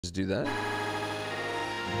Just do that.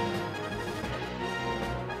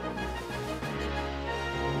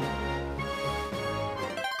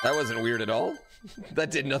 That wasn't weird at all. That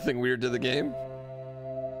did nothing weird to the game.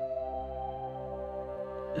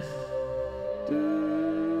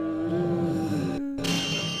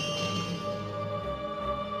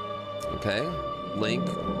 Okay, Link,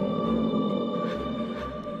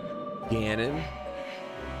 Ganon.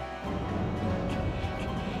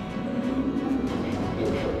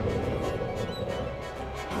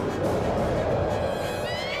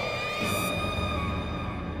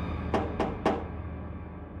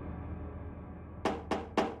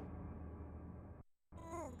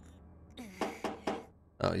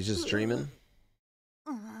 Oh, he's just dreaming.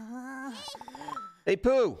 Hey,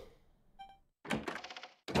 Pooh.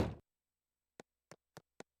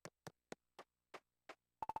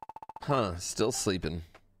 Huh, still sleeping.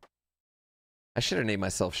 I should have named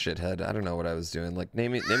myself Shithead. I don't know what I was doing. Like,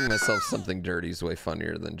 naming myself something dirty is way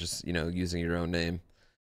funnier than just, you know, using your own name.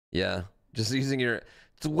 Yeah, just using your...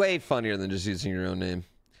 It's way funnier than just using your own name.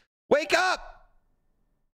 Wake up!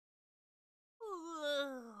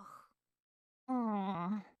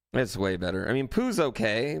 It's way better. I mean, Pooh's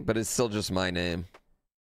okay, but it's still just my name.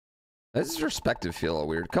 This perspective feel all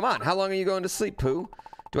weird. Come on, how long are you going to sleep, Pooh?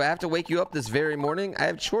 Do I have to wake you up this very morning? I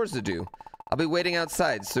have chores to do. I'll be waiting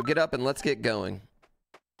outside, so get up and let's get going.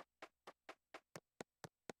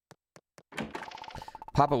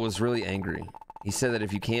 Papa was really angry. He said that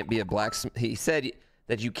if you can't be a blacksmith, he said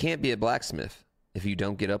that you can't be a blacksmith if you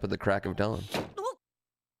don't get up at the crack of dawn.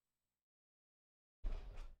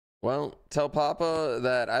 Well, tell Papa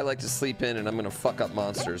that I like to sleep in and I'm gonna fuck up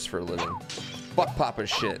monsters for a living. Fuck Papa's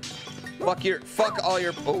shit. Fuck all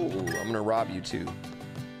your... Oh, I'm gonna rob you too.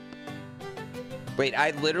 Wait,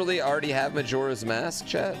 I literally already have Majora's Mask,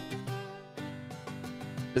 chat?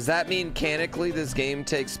 Does that mean canonically this game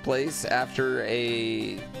takes place after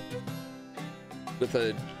a... with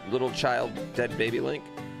a little child, dead baby Link?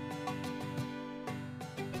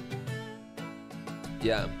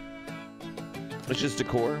 Yeah. It's just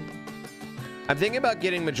decor. I'm thinking about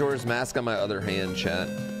getting Majora's Mask on my other hand, chat.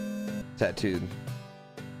 Tattooed.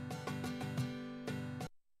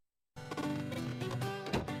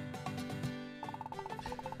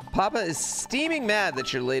 Papa is steaming mad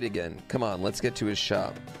that you're late again. Come on, let's get to his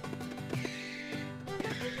shop.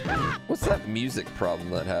 What's that music problem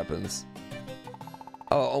that happens?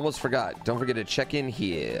 Oh, almost forgot. Don't forget to check in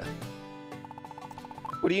here.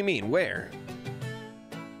 What do you mean? Where?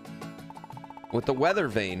 With the weather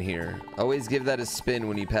vane here. Always give that a spin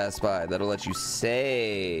when you pass by. That'll let you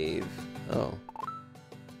save. Oh.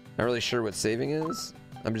 Not really sure what saving is?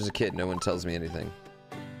 I'm just a kid. No one tells me anything.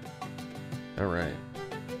 Alright.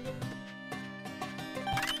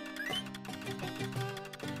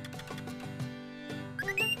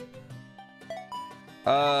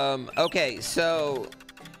 Okay, so...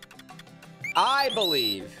 I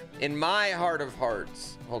believe, in my heart of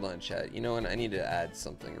hearts... Hold on, chat. You know what? I need to add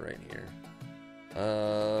something right here.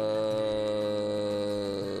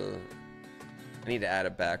 I need to add a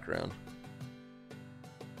background.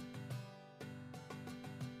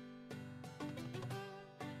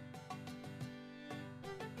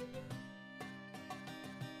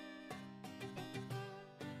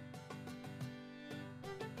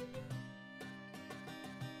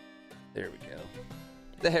 There we go.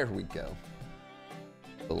 There we go.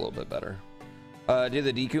 A little bit better. Do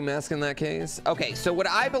the Deku mask in that case. Okay, so what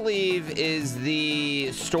I believe is the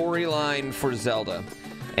storyline for Zelda.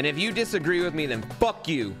 And if you disagree with me, then fuck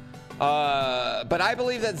you. But I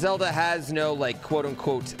believe that Zelda has no, like,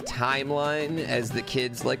 quote-unquote timeline, as the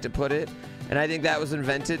kids like to put it. And I think that was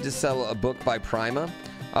invented to sell a book by Prima.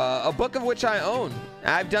 A book of which I own.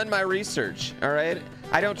 I've done my research, all right?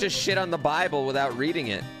 I don't just shit on the Bible without reading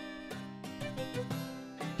it.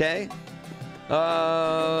 Okay?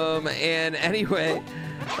 And anyway,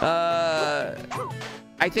 I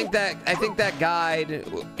think that guide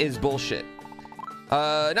is bullshit.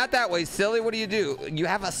 Not that way, silly. What do? You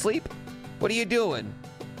have a sleep? What are you doing?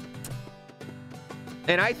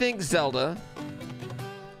 And I think Zelda,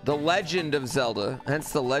 the legend of Zelda,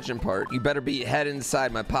 hence the legend part. You better be head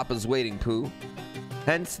inside, my papa's waiting, Pooh.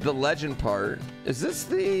 Hence the legend part. Is this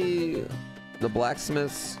the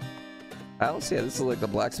blacksmith's house? Yeah, this is like the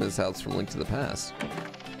blacksmith's house from Link to the Past.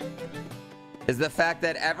 Is the fact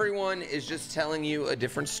that everyone is just telling you a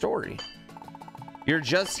different story. You're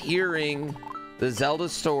just hearing the Zelda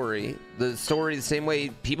story, the same way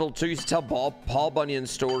people used to tell Paul Bunyan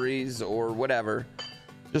stories or whatever,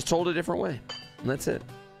 just told a different way, and that's it.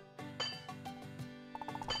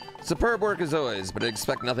 Superb work as always, but I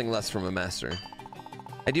expect nothing less from a master.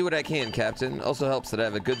 I do what I can, Captain. Also helps that I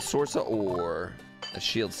have a good source of ore. The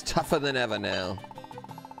shield's tougher than ever now.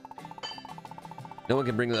 No one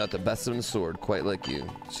can bring out the best of the sword quite like you.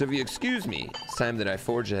 So if you excuse me, it's time that I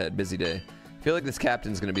forge ahead. Busy day. I feel like this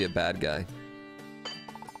captain's gonna be a bad guy.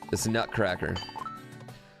 This nutcracker.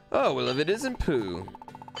 Oh, well, if it isn't Pooh.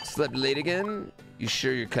 Slept late again? You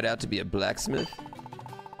sure you're cut out to be a blacksmith?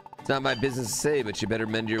 It's not my business to say, but you better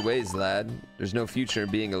mend your ways, lad. There's no future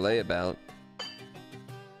in being a layabout.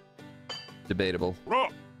 Debatable.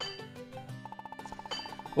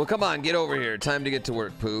 Well, come on, get over here. Time to get to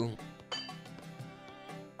work, Pooh.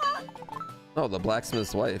 Oh, the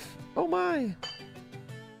blacksmith's wife. Oh my.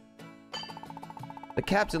 The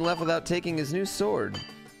captain left without taking his new sword.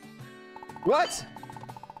 What?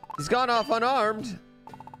 He's gone off unarmed.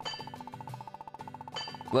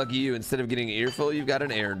 Lucky you, instead of getting an earful, you've got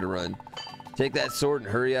an errand to run. Take that sword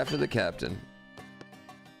and hurry after the captain.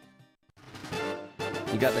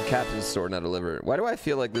 You got the captain's sword, not deliver it. Why do I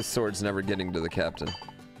feel like this sword's never getting to the captain?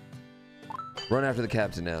 Run after the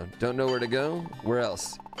captain now. Don't know where to go? Where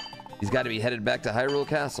else? He's got to be headed back to Hyrule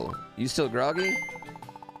Castle. You still groggy?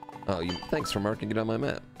 Oh, thanks for marking it on my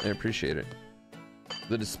map. I appreciate it.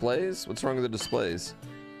 The displays? What's wrong with the displays?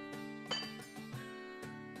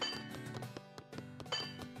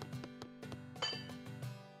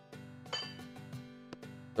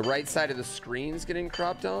 The right side of the screen's getting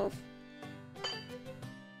cropped off?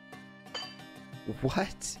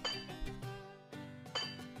 What?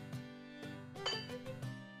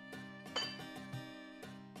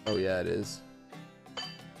 Oh yeah, it is.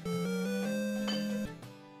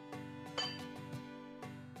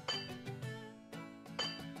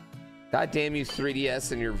 God damn you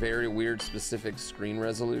 3DS and your very weird specific screen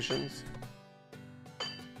resolutions.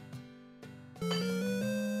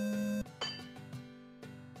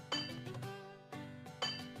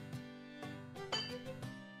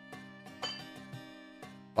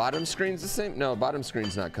 Bottom screen's the same? No, bottom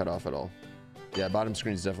screen's not cut off at all. Yeah, bottom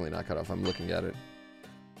screen's definitely not cut off. I'm looking at it.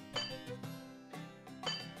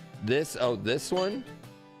 This, oh, this one?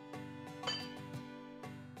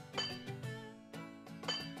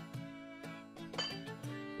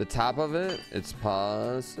 The top of it, it's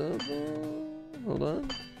possible. Hold on.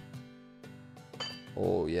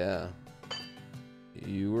 Oh, yeah.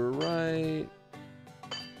 You were right.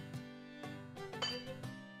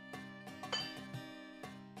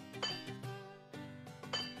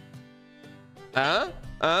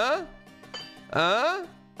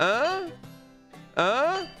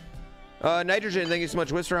 Nitrogen, thank you so much.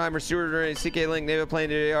 Wisterheimer, Stewart, CK Link, Neva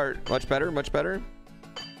playing art. Much better, much better.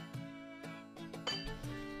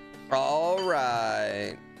 All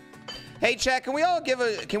right. Hey, chat, can we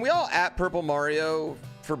all at Purple Mario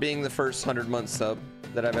for being the first 100-month sub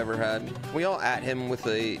that I've ever had? Can we all at him with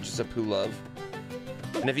just a Poo Love?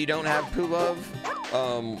 And if you don't have Poo Love,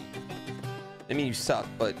 I mean, you suck,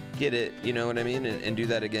 but get it, you know what I mean? And do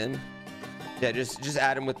that again. Yeah, just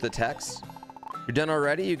add him with the text. You're done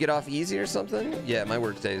already? You get off easy or something? Yeah, my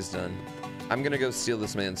work day is done. I'm gonna go steal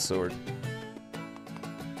this man's sword.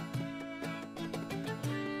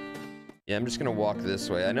 Yeah, I'm just gonna walk this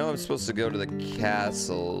way. I know I'm supposed to go to the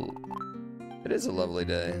castle. It is a lovely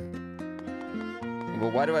day.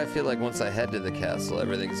 But why do I feel like once I head to the castle,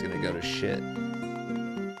 everything's gonna go to shit?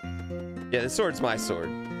 Yeah, the sword's my sword.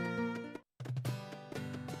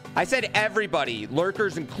 I said everybody,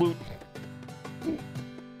 lurkers include.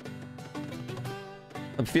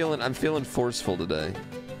 I'm feeling forceful today.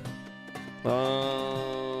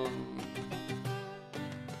 Hold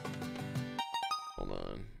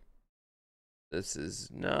on. This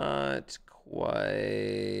is not quite.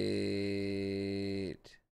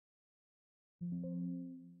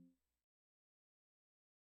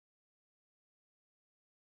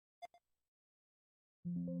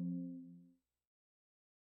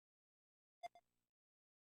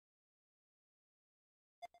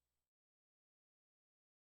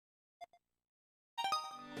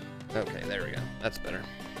 Okay, there we go. That's better.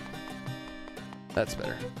 That's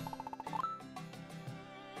better.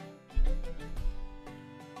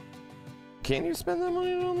 Can you spend that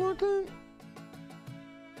money to unlock that?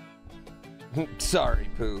 Sorry,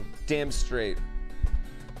 Pooh. Damn straight.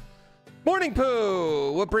 Morning,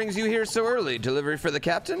 Pooh! What brings you here so early? Delivery for the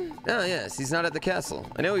captain? Ah, yes, he's not at the castle.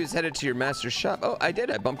 I know he was headed to your master's shop. Oh, I did.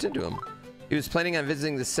 I bumped into him. He was planning on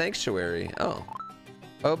visiting the sanctuary. Oh.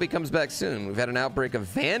 I hope he comes back soon. We've had an outbreak of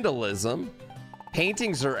vandalism.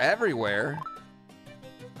 Paintings are everywhere.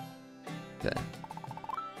 Okay.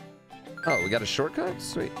 Oh, we got a shortcut?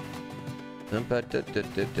 Sweet. What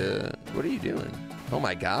are you doing? Oh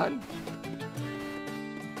my god.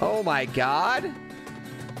 Oh my god.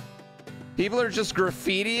 People are just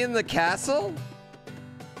graffitiing the castle?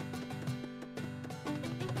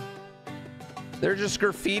 They're just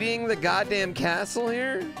graffitiing the goddamn castle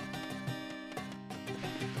here?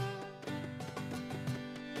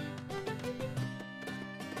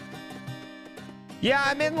 Yeah,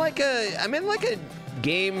 I'm in like a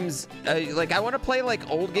games, like I want to play like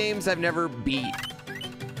old games I've never beat.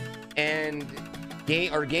 And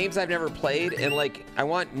games I've never played, and like I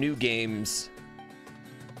want new games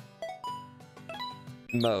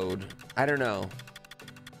mode. I don't know.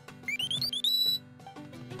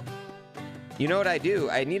 You know what I do?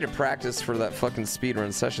 I need to practice for that fucking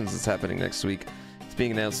speedrun sessions that's happening next week. It's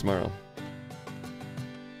being announced tomorrow.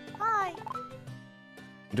 Hi.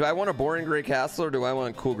 Do I want a boring gray castle or do I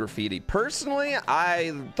want cool graffiti? Personally,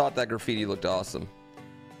 I thought that graffiti looked awesome.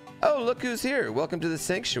 Oh, look who's here. Welcome to the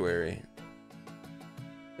sanctuary.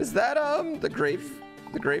 Is that the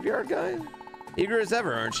graveyard guy? Eager as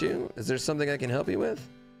ever, aren't you? Is there something I can help you with?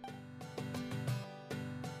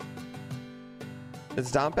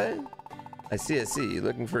 It's Dompe? I see. You're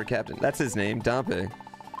looking for a captain. That's his name, Dompe.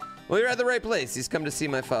 Well, you're at the right place. He's come to see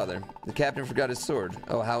my father. The captain forgot his sword.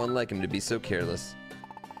 Oh, how unlike him to be so careless.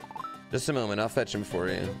 Just a moment, I'll fetch him for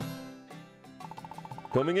you.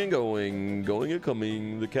 Coming and going and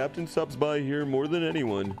coming. The captain stops by here more than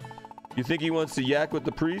anyone. You think he wants to yak with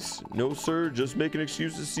the priest? No, sir. Just make an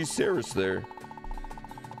excuse to see Saris there.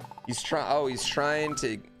 He's trying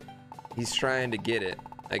to get it.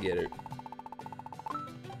 I get it.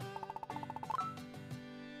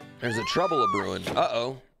 There's a trouble a-brewing.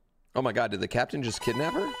 Uh-oh. Oh my god, did the captain just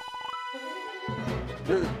kidnap her?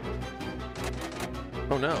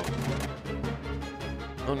 Oh no.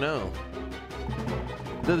 Oh no.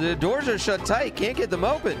 The doors are shut tight. Can't get them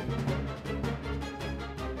open.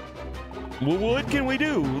 Well, what can we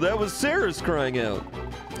do? That was Saris crying out.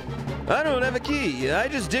 I don't have a key. I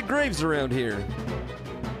just dig graves around here.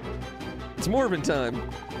 It's Morbin time.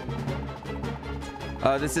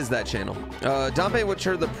 This is that channel. Dompe once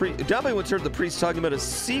heard the priest talking about a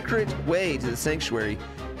secret way to the sanctuary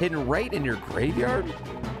hidden right in your graveyard.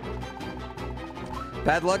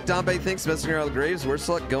 Bad luck, Dompe thinks, messing around with graves. Worse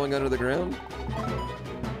luck, going under the ground.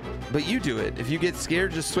 But you do it. If you get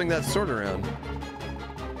scared, just swing that sword around.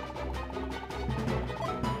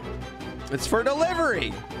 It's for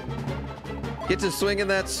delivery. Get to swinging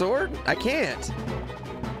that sword? I can't.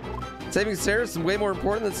 Saving Sarah is way more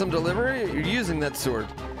important than some delivery? You're using that sword.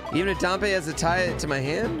 Even if Dompe has to tie it to my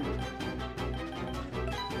hand?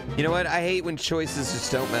 You know what? I hate when choices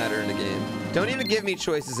just don't matter in a game. Don't even give me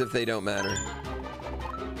choices if they don't matter.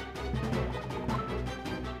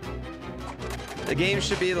 The game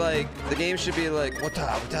should be like,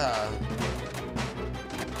 wata.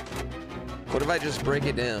 What if I just break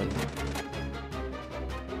it down?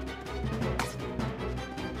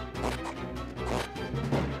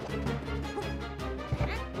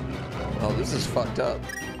 Oh, this is fucked up.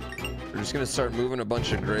 We're just gonna start moving a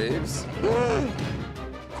bunch of graves.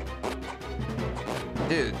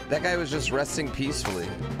 Dude, that guy was just resting peacefully.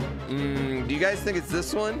 Do you guys think it's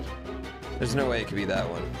this one? There's no way it could be that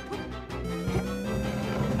one.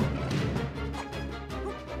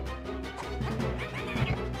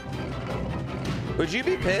 Would you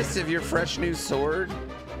be pissed if your fresh new sword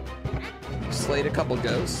slayed a couple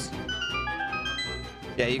ghosts?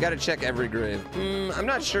 Yeah, you gotta check every grave. I'm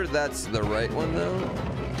not sure that's the right one though.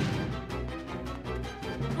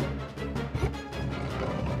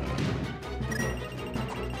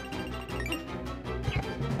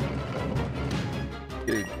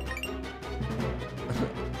 Dude.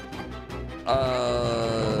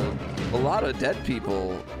 A lot of dead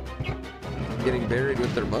people getting buried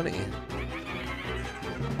with their money.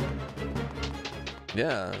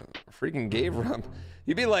 Yeah, freaking gave rob.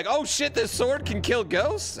 You'd be like, oh shit, this sword can kill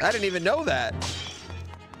ghosts? I didn't even know that.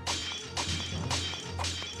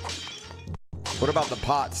 What about the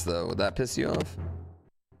pots though? Would that piss you off?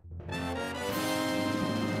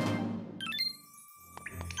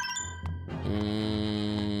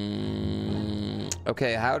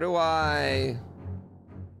 Okay, how do I...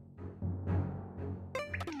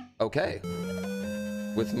 Okay.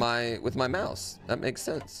 With my mouse. That makes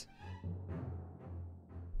sense.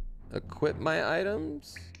 Equip my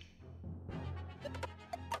items.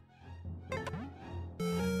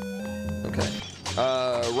 Okay.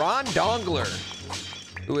 Ron Dongler,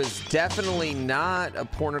 who is definitely not a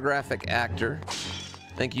pornographic actor.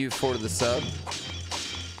 Thank you for the sub.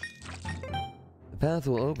 The path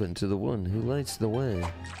will open to the one who lights the way.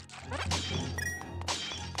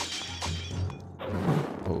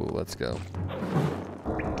 Oh, let's go.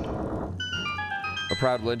 A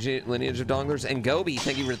proud lineage of donglers. And Gobi,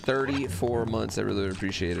 thank you for 34 months. I really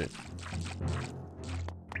appreciate it.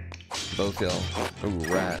 both y'all. Ooh,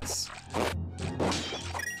 rats.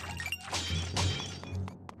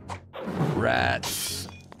 Rats.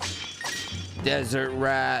 Desert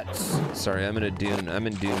rats. Sorry, I'm in dune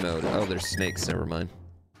mode. Oh, there's snakes, never mind.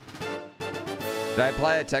 Did I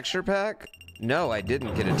apply a texture pack? No, I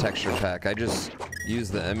didn't get a texture pack. I just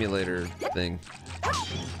used the emulator thing.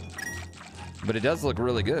 But it does look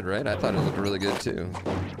really good, right? I thought it looked really good too.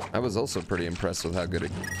 I was also pretty impressed with how good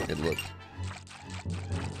it looked.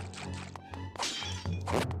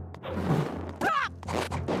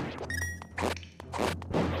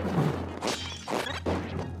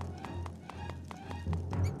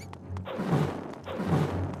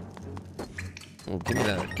 Oh, give me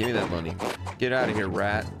that money. Get out of here,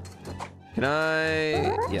 rat. Can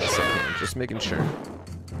I? Yes, I can. Just making sure.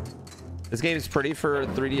 This game is pretty for a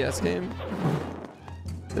 3DS game.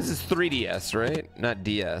 This is 3DS, right? Not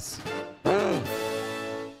DS.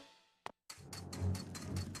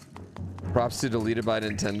 Props to deleted by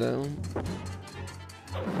Nintendo.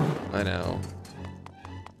 I know.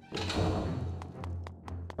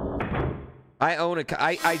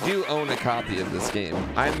 I do own a copy of this game.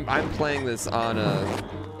 I'm playing this on a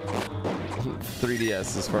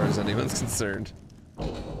 3DS as far as anyone's concerned.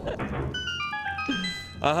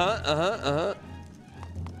 I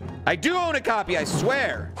do own a copy, I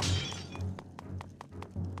swear.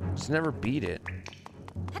 Just never beat it.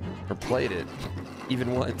 Or played it.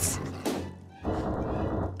 Even once.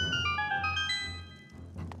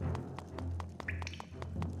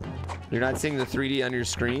 You're not seeing the 3D on your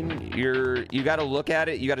screen? You gotta look at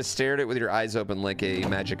it, you gotta stare at it with your eyes open like a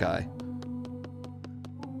magic eye.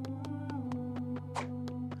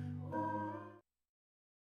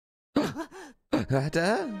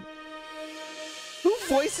 Who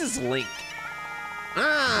voices Link?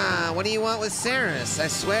 Ah, what do you want with Saris? I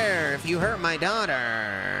swear, if you hurt my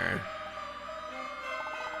daughter...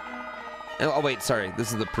 Oh, wait, sorry.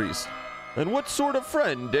 This is the priest. And what sort of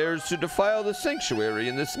friend dares to defile the sanctuary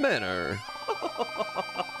in this manner?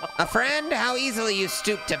 A friend? How easily you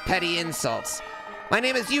stoop to petty insults. My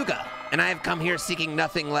name is Yuga, and I have come here seeking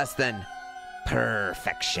nothing less than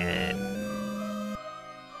perfection.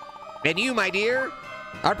 And you, my dear,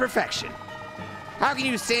 are perfection. How can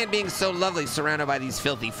you stand being so lovely surrounded by these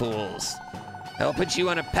filthy fools? I'll put you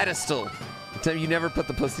on a pedestal. You never put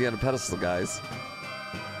the pussy on a pedestal, guys.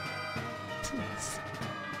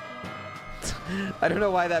 I don't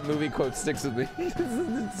know why that movie quote sticks with me.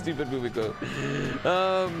 Stupid movie quote.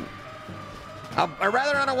 Or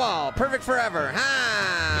rather on a wall. Perfect forever.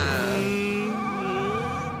 Ha!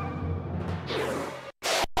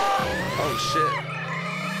 Oh, shit.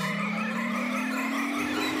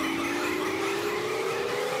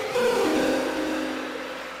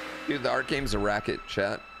 Dude, the art game's a racket,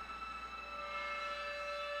 chat.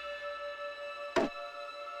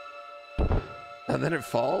 And then it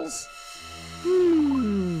falls?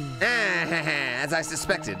 As I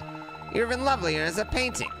suspected, you're even lovelier as a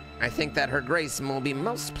painting. I think that Her Grace will be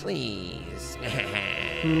most pleased.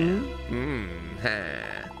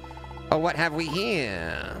 Oh, what have we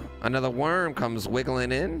here? Another worm comes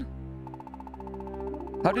wiggling in.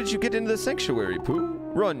 How did you get into the sanctuary, Pooh?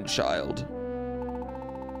 Run, child.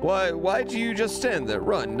 Why do you just stand there?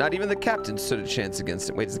 Run. Not even the captain stood a chance against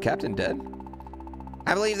it. Wait, is the captain dead?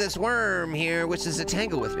 I believe this worm here wishes to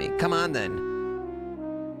tangle with me. Come on, then.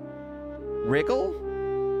 Wriggle?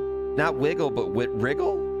 Not wiggle, but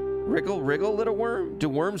wriggle? Wriggle, wriggle, little worm? Do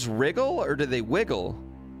worms wriggle, or do they wiggle?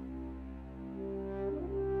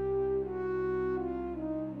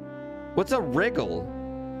 What's a wriggle?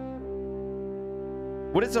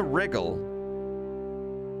 What is a wriggle?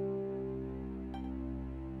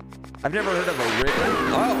 I've never heard of a wriggle.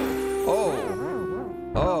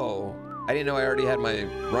 Oh. I didn't know I already had my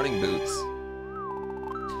running boots.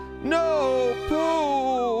 No,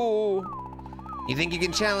 Pooh! You think you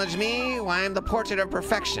can challenge me? Why, I'm the portrait of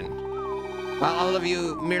perfection. While all of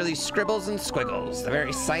you merely scribbles and squiggles, the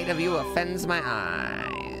very sight of you offends my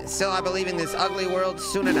eyes. Still, I believe in this ugly world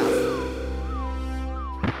soon enough.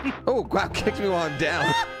 Oh, wow, kicked me while I'm down.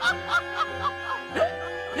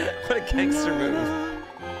 What a gangster move.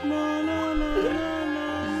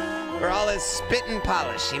 For all his spit and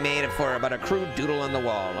polish, he made it for but a crude doodle on the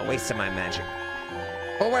wall, a waste of my magic.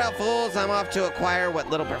 Oh well, fools, I'm off to acquire what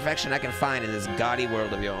little perfection I can find in this gaudy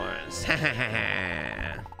world of yours.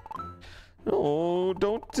 Oh,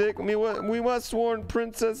 don't take me. We must warn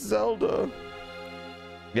Princess Zelda.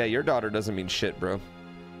 Yeah, your daughter doesn't mean shit, bro.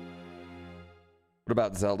 What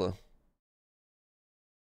about Zelda?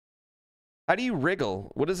 How do you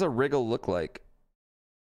wriggle? What does a wriggle look like?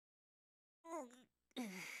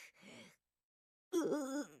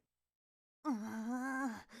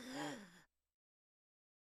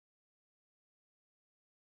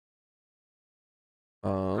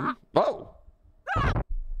 Oh!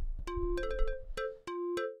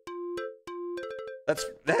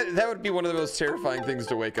 That would be one of the most terrifying things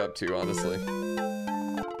to wake up to, honestly.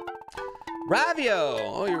 Ravio!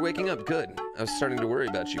 Oh, you're waking up. Good. I was starting to worry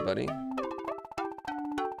about you, buddy.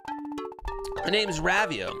 My name's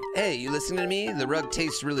Ravio. Hey, you listening to me? The rug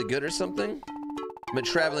tastes really good or something? I'm a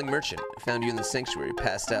traveling merchant. I found you in the sanctuary,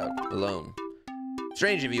 passed out, alone.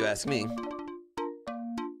 Strange if you ask me.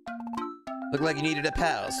 Looked like you needed a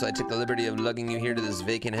pal, so I took the liberty of lugging you here to this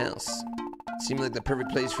vacant house. Seemed like the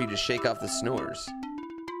perfect place for you to shake off the snores.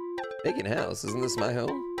 Vacant house? Isn't this my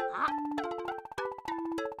home?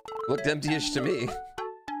 Looked empty-ish to me.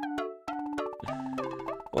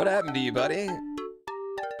 What happened to you, buddy?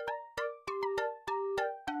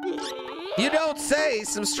 You don't say!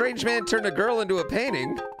 Some strange man turned a girl into a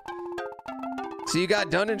painting. So you got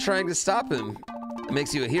done in trying to stop him. It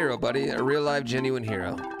makes you a hero, buddy. A real live, genuine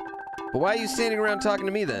hero. But why are you standing around talking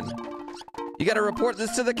to me then? You gotta report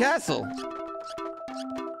this to the castle.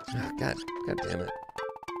 Oh, God damn it.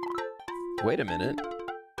 Wait a minute.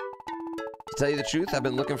 To tell you the truth, I've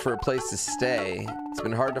been looking for a place to stay. It's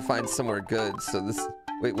been hard to find somewhere good, so this...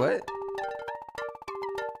 Wait, what?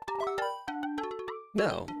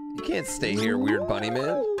 No, you can't stay here, weird bunny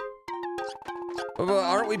man. Well,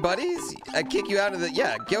 aren't we buddies? I'd kick you out of the...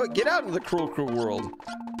 Yeah, get out of the cruel, cruel world.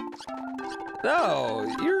 No,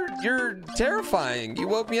 you're terrifying. You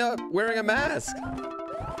woke me up wearing a mask.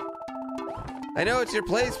 I know it's your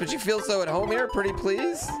place, but you feel so at home here, pretty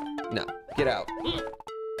please? No, get out.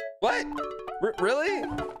 What? Really?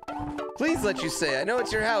 Please let you say. I know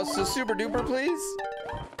it's your house, so super duper please?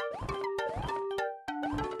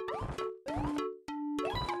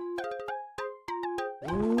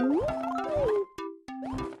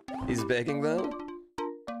 He's begging though?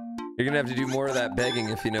 You're gonna have to do more of that begging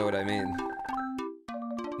if you know what I mean.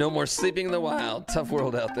 No more sleeping in the wild. Tough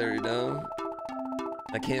world out there, you know?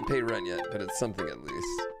 I can't pay rent yet, but it's something at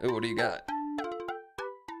least. Ooh, what do you got?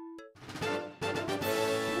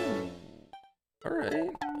 Alright.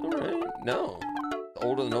 No.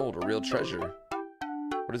 Older than old, a real treasure.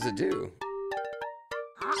 What does it do?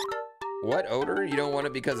 What odor? You don't want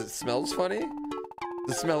it because it smells funny?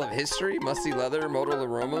 The smell of history, musty leather, modal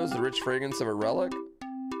aromas, the rich fragrance of a relic?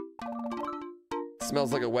 It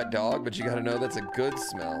smells like a wet dog, but you gotta know that's a good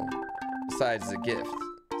smell. Besides, it's a gift,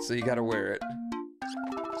 so you gotta wear it.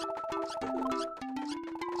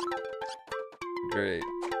 Great.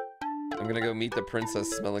 I'm gonna go meet the princess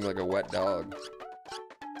smelling like a wet dog.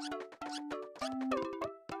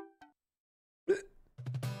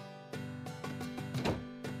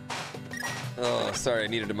 Oh, sorry, I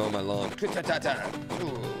needed to mow my lawn.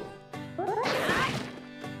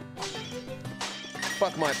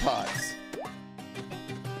 Fuck my pots.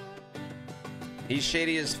 He's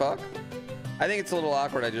shady as fuck. I think it's a little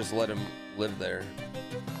awkward I just let him live there.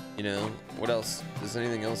 You know? What else? Does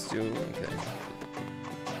anything else do? Okay.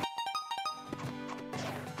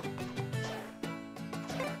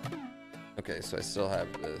 Okay, so I still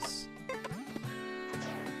have this.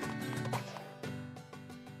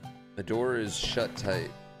 The door is shut tight.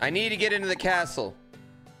 I need to get into the castle.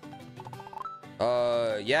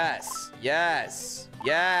 Yes.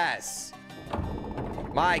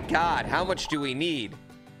 My God, how much do we need?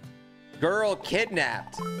 Girl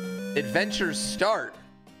kidnapped. Adventures start.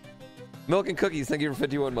 Milk and cookies, thank you for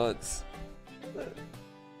 51 months.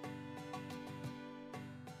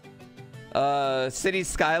 City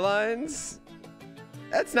skylines?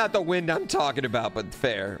 That's not the wind I'm talking about, but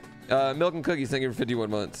fair. Milk and cookies, thank you for 51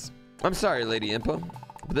 months. I'm sorry, Lady Impa,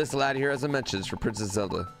 but this lad here has a message for Princess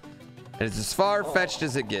Zelda. And it's as far-fetched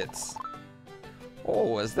as it gets.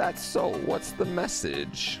 Oh, is that so? What's the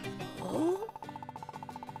message?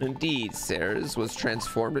 Indeed, Ceres was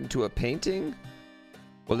transformed into a painting?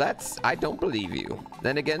 Well, I don't believe you.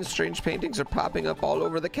 Then again, strange paintings are popping up all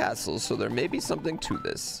over the castle, so there may be something to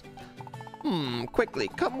this. Quickly,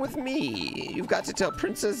 come with me. You've got to tell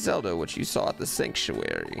Princess Zelda what you saw at the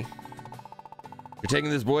sanctuary. You're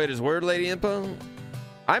taking this boy at his word, Lady Impa?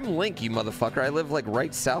 I'm Link, you motherfucker. I live like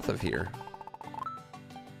right south of here.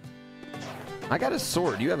 I got a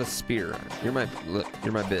sword. You have a spear. You're my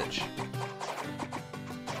bitch.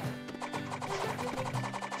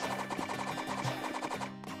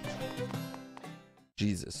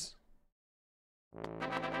 Jesus.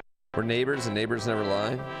 We're neighbors and neighbors never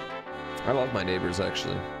lie. I love my neighbors,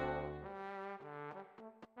 actually.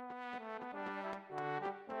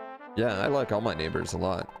 Yeah, I like all my neighbors a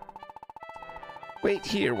lot. Wait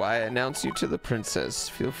here while I announce you to the princess.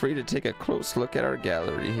 Feel free to take a close look at our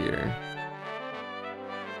gallery here.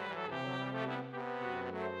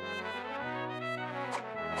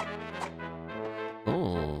 Oh,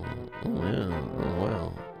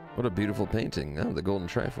 What a beautiful painting. Oh, the Golden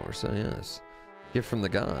Triforce. Oh, yes. Gift from the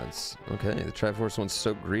gods. Okay, the Triforce once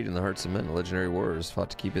stoked greed in the hearts of men. The legendary warriors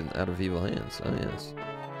fought to keep it out of evil hands. Oh, yes.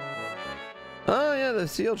 Oh, yeah, the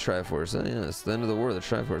sealed Triforce. Oh, yes. At the end of the war, the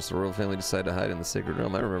Triforce, the royal family decided to hide in the sacred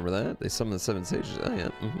realm. I remember that. They summoned the seven sages. Oh, yeah.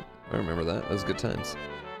 I remember that. That was good times.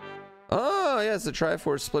 Oh, yes, the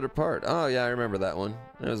Triforce split apart. Oh, yeah, I remember that one.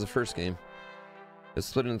 That was the first game. It was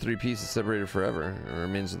split into 3 pieces, separated forever. It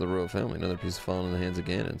remains of the royal family. Another piece fallen in the hands of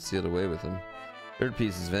Ganon, sealed away with him. Third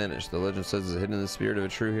piece has vanished. The legend says it's hidden in the spirit of a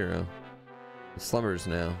true hero. It slumbers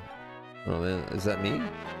now. Oh, man. Is that me?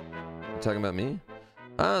 You talking about me?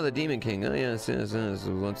 Ah, the Demon King. Oh, yes, yes, yes.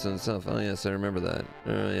 Once in itself. Oh, yes, I remember that.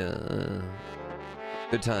 Oh, yeah.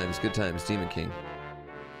 Good times, Demon King.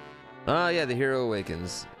 Ah, yeah, the hero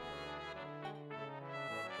awakens.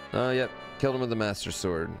 Oh, yep. Killed him with the Master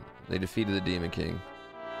Sword. They defeated the Demon King.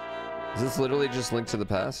 Is this literally just linked to the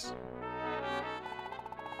past?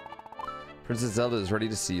 Princess Zelda is ready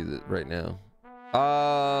to see you right now.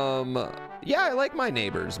 Yeah, I like my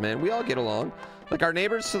neighbors, man. We all get along. Like, our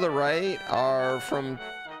neighbors to the right are from,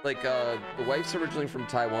 like, the wife's originally from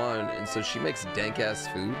Taiwan, and so she makes dank-ass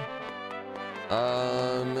food.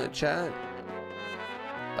 Chat.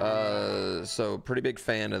 So pretty big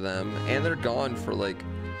fan of them. And they're gone for, like,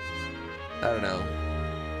 I don't know,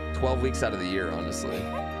 12 weeks out of the year, honestly.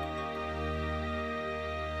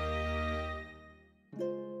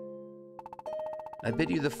 I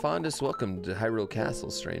bid you the fondest welcome to Hyrule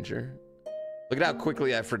Castle, stranger. Look at how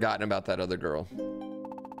quickly I've forgotten about that other girl.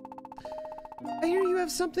 I hear you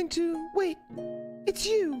have something to... Wait, it's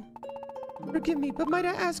you. Forgive me, but might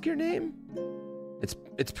I ask your name?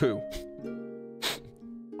 It's Pooh.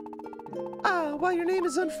 Ah, while your name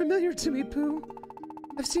is unfamiliar to me, Pooh,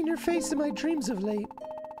 I've seen your face in my dreams of late.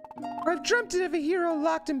 Or I've dreamt it of a hero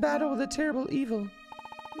locked in battle with a terrible evil.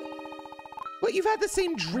 What, you've had the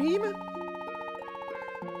same dream?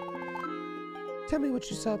 Tell me what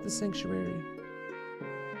you saw at the sanctuary.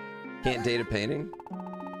 Can't date a painting?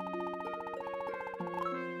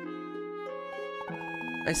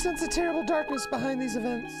 I sense a terrible darkness behind these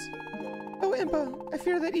events. Oh, Impa, I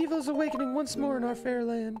fear that evil is awakening once more in our fair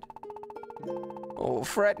land. Oh,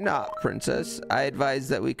 fret not, princess. I advise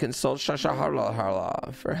that we consult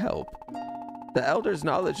Shashahala for help. The elder's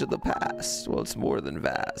knowledge of the past, well, it's more than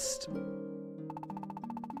vast.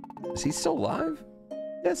 Is he still alive?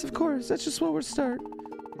 Yes, of course. That's just where we'll start.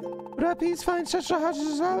 Would I please find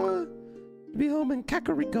Shashahala to be home in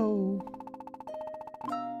Kakariko?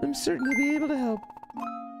 I'm certain he'll be able to help.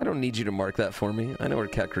 I don't need you to mark that for me. I know where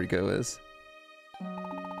Kakariko is.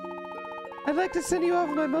 I'd like to send you off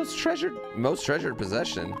with my most treasured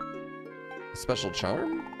possession. A special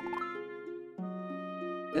charm?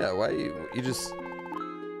 Yeah, why you just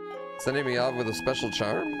sending me off with a special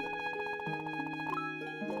charm?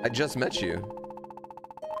 I just met you.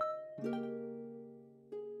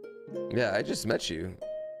 Yeah, I just met you.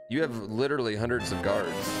 You have literally hundreds of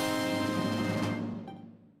guards.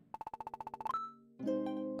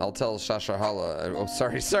 I'll tell Shashahala. Oh,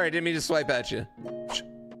 sorry, didn't mean to swipe at you.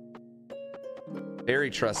 Very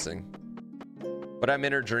trusting. But I'm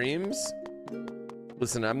in her dreams?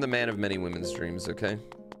 Listen, I'm the man of many women's dreams, okay?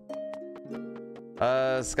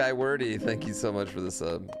 Skywordy, thank you so much for the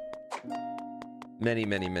sub. Many,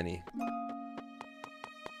 many, many.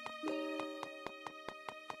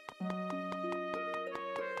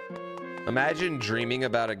 Imagine dreaming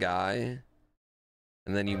about a guy,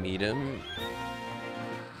 and then you meet him,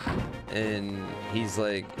 and he's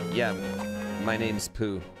like, yeah, my name's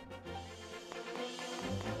Pooh.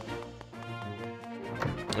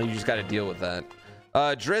 And you just gotta deal with that.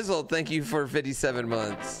 Drizzle, thank you for 57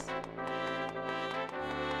 months.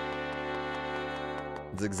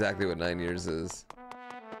 That's exactly what 9 years is.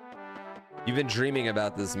 You've been dreaming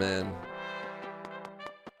about this man.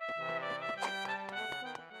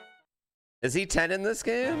 Is he 10 in this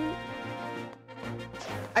game?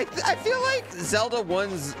 I feel like Zelda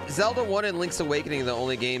 1 and Link's Awakening are the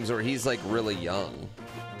only games where he's like really young.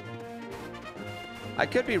 I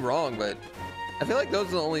could be wrong, but I feel like those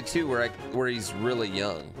are the only two where he's really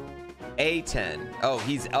young. A 10. Oh,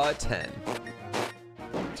 he's a 10.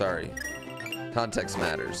 Sorry. Context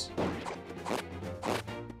matters.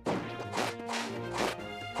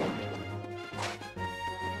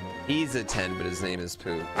 He's a 10, but his name is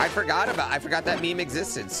Pooh. I forgot that meme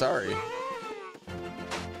existed. Sorry.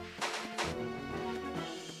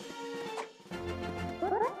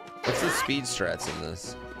 What's the speed strats in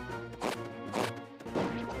this?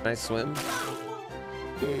 Can I swim?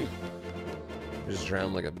 Just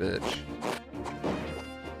drown like a bitch.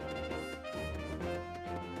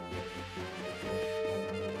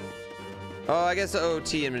 Oh, I guess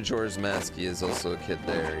OT in Majora's Mask is also a kid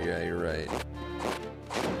there. Yeah, you're right.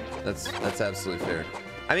 That's absolutely fair.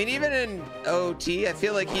 I mean, even in OT, I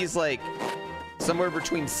feel like he's like somewhere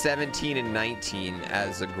between 17 and 19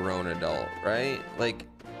 as a grown adult, right? Like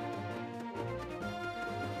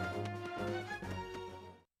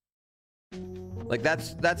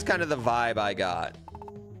that's kind of the vibe I got.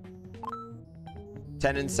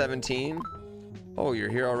 10 and 17. Oh, you're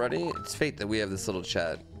here already? It's fate that we have this little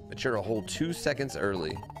chat, but you're a whole 2 seconds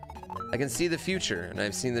early. I can see the future, and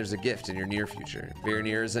I've seen there's a gift in your near future. Very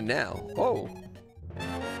near is a now. Whoa.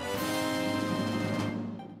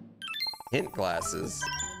 Hint glasses.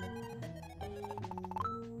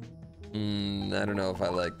 I don't know if I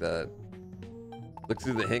like that. Look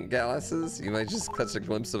through the hint glasses. You might just catch a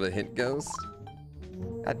glimpse of a hint ghost.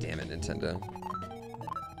 God damn it, Nintendo.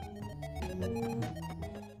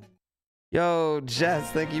 Yo, Jess,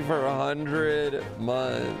 thank you for 100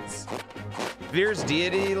 months. Fierce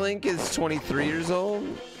Deity Link is 23 years old.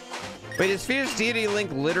 Wait, is Fierce Deity Link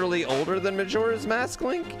literally older than Majora's Mask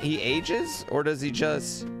Link? He ages? Or does he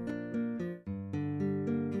just...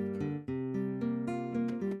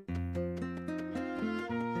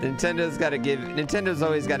 Nintendo's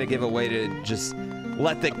always got to give a way to just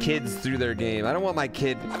let the kids through their game. I don't want my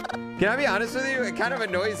kid... Can I be honest with you? It kind of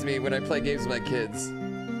annoys me when I play games with my kids.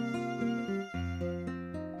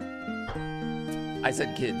 I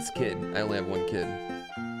said kids, kid. I only have one kid.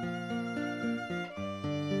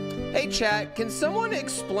 Hey chat, can someone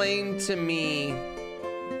explain to me,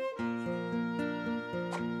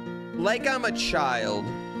 like I'm a child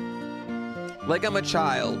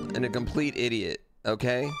and a complete idiot,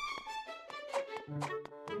 okay?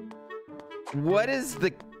 What is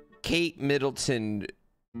the Kate Middleton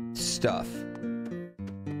stuff?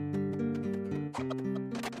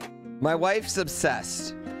 My wife's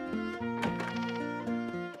obsessed.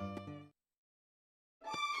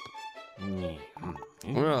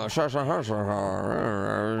 Well,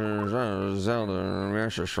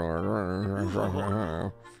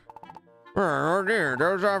 oh dear,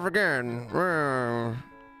 doze off again.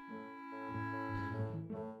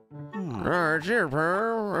 It's your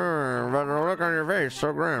pal, but the look on your face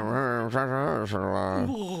so grim.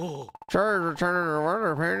 Charlie's returning to the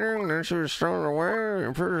weather painting, then she was thrown away.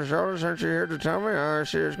 And pretty sure since she here to tell me, I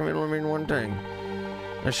see it's going to mean one thing.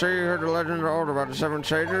 I say you heard the legend of old about the 7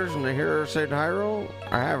 sages and the hero saved Hyrule?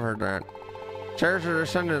 I have heard that. Sages are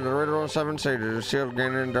descended of the original 7 sages, sealed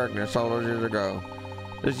again in darkness all those years ago.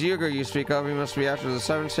 This Yuga you speak of, he must be after the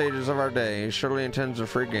 7 sages of our day. He surely intends to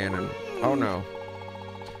free Ganon. Oh no.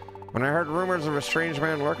 When I heard rumors of a strange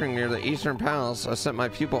man lurking near the Eastern Palace, I sent my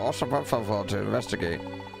pupil Osapafafa to investigate.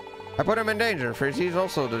 I put him in danger, for he's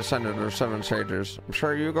also a descendant of 7 sages. I'm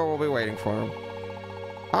sure Yuga will be waiting for him.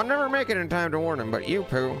 I'll never make it in time to warn him, but you,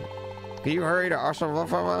 Pooh. Can you hurry to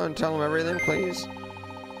Osapafafa and tell him everything, please?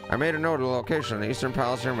 I made a note of the location on the Eastern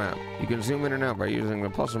Palace here map. You can zoom in and out by using the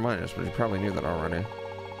plus and minus, but you probably knew that already.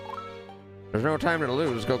 There's no time to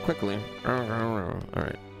lose. Go quickly.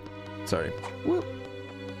 Alright. Sorry. Whoop.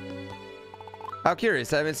 How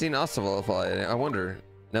curious. I haven't seen Osapafafa. I wonder.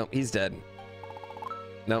 Nope, he's dead.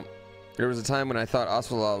 Nope. There was a time when I thought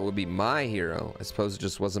Osapafafa would be my hero. I suppose it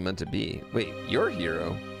just wasn't meant to be. Wait, your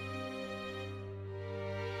hero?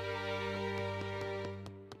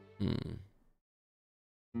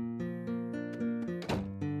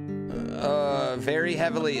 Very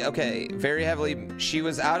heavily. She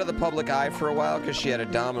was out of the public eye for a while because she had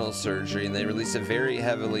abdominal surgery, and they released a very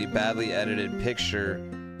heavily, badly edited picture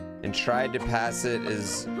and tried to pass it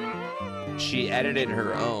as she edited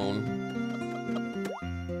her own.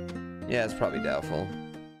 Yeah, it's probably doubtful.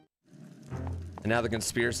 And now the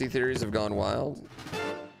conspiracy theories have gone wild.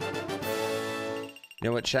 You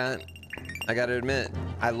know what, chat? I gotta admit,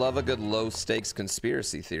 I love a good low-stakes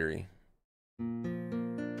conspiracy theory.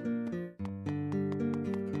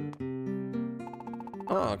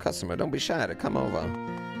 Oh, customer, don't be shy to come over.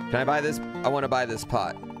 Can I buy this? I want to buy this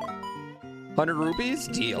pot. 100 rupees?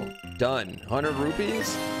 Deal. Done. 100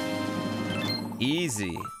 rupees?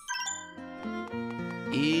 Easy.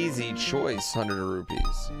 Easy choice, 100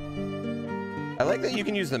 rupees. I like that you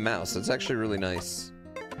can use the mouse. It's actually really nice.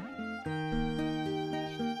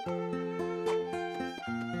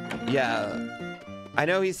 Yeah. I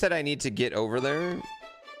know he said I need to get over there.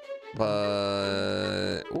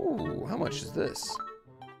 But... Ooh, how much is this?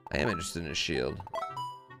 I am interested in a shield.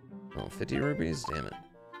 Oh, 50 rupees? Damn it.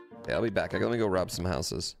 Okay, I'll be back. Let me go rob some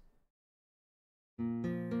houses.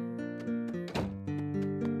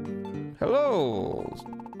 Hello,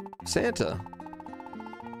 Santa.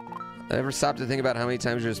 Ever stopped to think about how many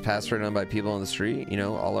times you're just passed right on by people on the street? You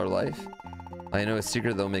know, all our life? I know a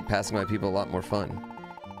secret that'll make passing by people a lot more fun.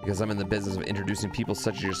 Because I'm in the business of introducing people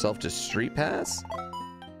such as yourself to Street Pass?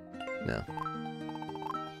 No.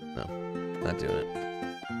 No. Not doing it.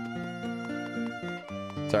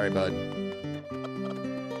 Sorry, bud.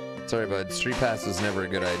 Sorry, bud. Street Pass was never a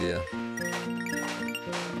good idea.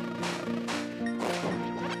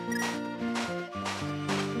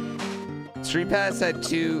 Street Pass had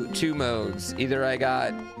two modes. Either I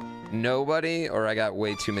got nobody or I got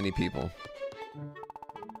way too many people.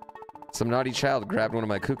 Some naughty child grabbed one of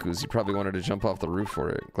my cuckoos. He probably wanted to jump off the roof for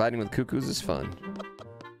it. Gliding with cuckoos is fun.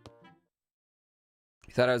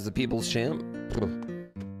 You thought I was the people's champ? Ugh.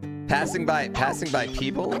 Passing by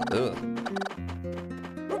people? Ugh.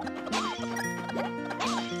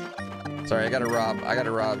 Sorry, I gotta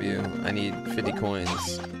rob you. I need 50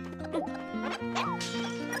 coins.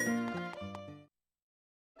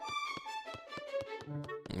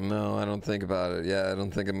 No, I don't think about it. Yeah, I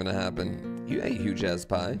don't think I'm gonna happen. You ate huge ass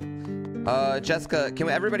pie. Jessica, can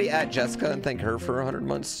everybody add Jessica and thank her for 100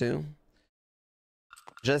 months too?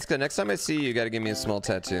 Jessica, next time I see you, you gotta give me a small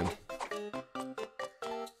tattoo.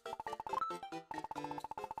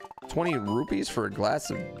 20 rupees for a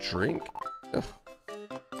glass of drink? Ugh.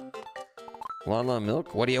 Lon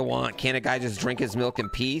milk? What do you want? Can't a guy just drink his milk in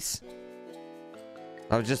peace?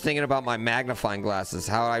 I was just thinking about my magnifying glasses.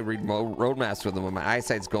 How I read road maps with them when my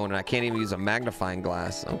eyesight's going and I can't even use a magnifying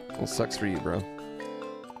glass. Oh, well, sucks for you, bro.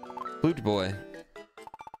 Flute boy.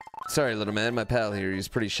 Sorry, little man. My pal here, he's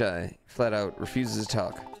pretty shy. Flat out refuses to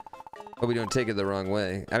talk. Hope we don't take it the wrong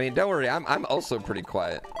way. I mean, don't worry. I'm also pretty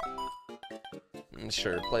quiet.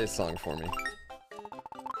 Sure, play a song for me.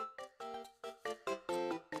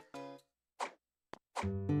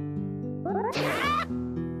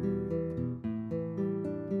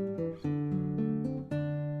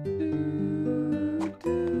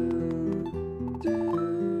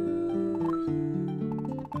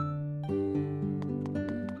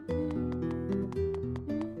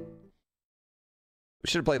 We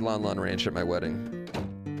should have played Lon Lon Ranch at my wedding.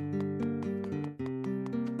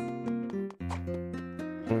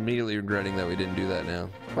 I'm immediately regretting that we didn't do that now.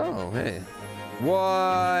 Oh, hey.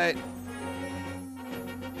 What?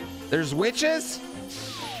 There's witches?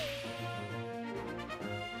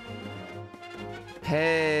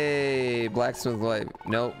 Hey, Blacksmith Life.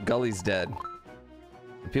 No, Gully's dead.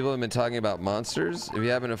 People have been talking about monsters. If you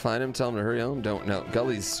happen to find him, tell him to hurry home. Don't know.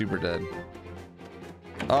 Gully's super dead.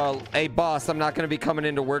 Oh, hey boss, I'm not gonna be coming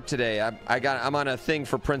into work today. I'm on a thing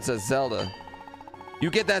for Princess Zelda. You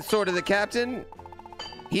get that sword of the captain?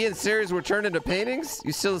 He and Ceres were turned into paintings?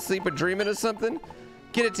 You still asleep or dreaming or something?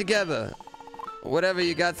 Get it together. Whatever,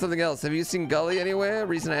 you got something else. Have you seen Gully anywhere?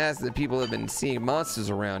 Reason I asked that people have been seeing monsters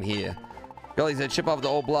around here. Gully's a chip off the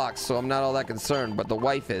old blocks, so I'm not all that concerned, but the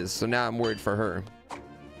wife is, so now I'm worried for her.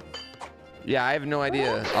 Yeah, I have no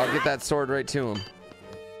idea. I'll get that sword right to him.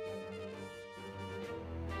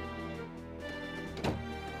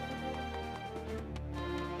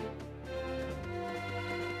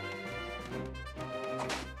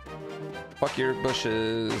 Fuck your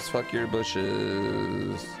bushes. Fuck your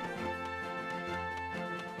bushes.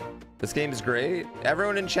 This game is great.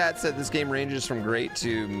 Everyone in chat said this game ranges from great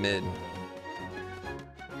to mid,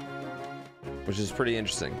 which is pretty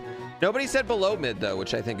interesting. Nobody said below mid though,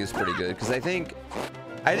 which I think is pretty good because I think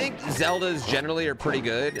Zeldas generally are pretty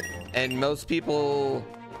good, and most people,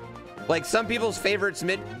 like some people's favorites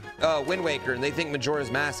mid Wind Waker, and they think Majora's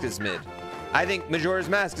Mask is mid. I think Majora's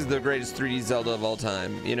Mask is the greatest 3D Zelda of all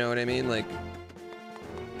time. You know what I mean? Like,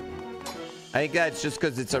 I think that's just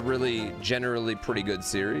because it's a really generally pretty good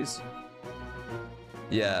series.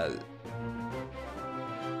 Yeah.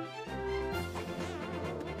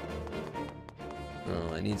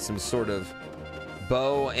 Oh, I need some sort of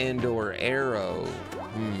bow and or arrow.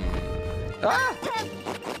 Ah!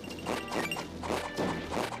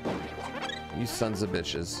 You sons of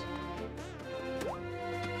bitches.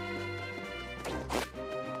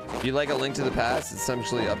 You like A Link to the Past? It's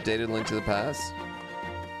essentially updated Link to the Past.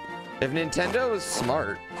 If Nintendo was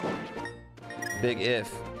smart, big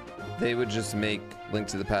if, they would just make Link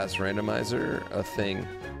to the Past randomizer a thing.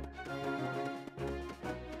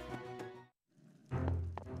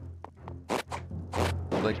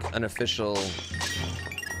 Like an official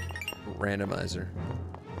randomizer.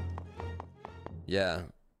 Yeah.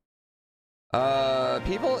 A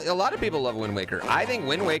lot of people love Wind Waker. I think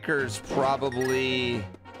Wind Waker's probably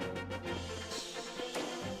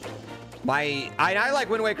I like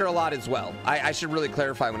Wind Waker a lot as well. I should really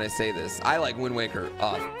clarify when I say this. I like Wind Waker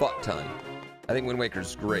a fuck ton. I think Wind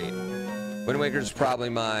Waker's great. Wind Waker's probably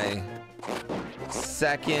my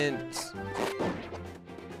second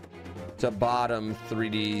to bottom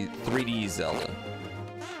 3D Zelda.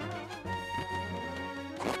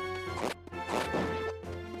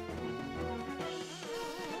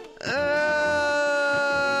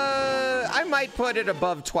 I might put it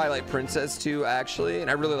above Twilight Princess too, actually, and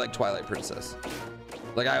I really like Twilight Princess.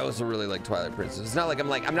 Like, I also really like Twilight Princess. It's not like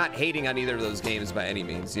I'm not hating on either of those games by any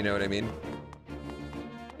means, you know what I mean?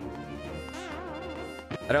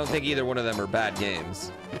 I don't think either one of them are bad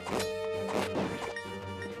games.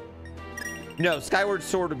 No, Skyward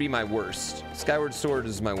Sword would be my worst. Skyward Sword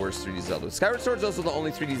is my worst 3D Zelda. Skyward Sword is also the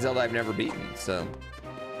only 3D Zelda I've never beaten, so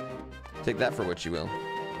take that for what you will.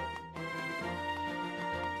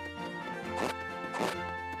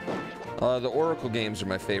 The Oracle games are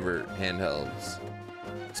my favorite handhelds.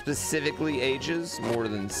 Specifically Ages more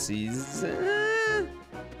than Seasons.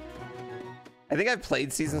 I think I've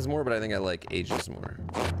played Seasons more, but I think I like Ages more.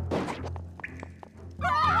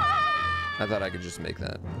 I thought I could just make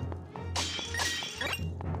that.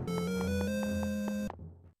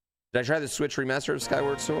 Did I try the Switch remaster of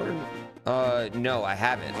Skyward Sword? No, I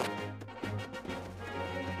haven't.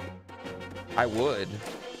 I would,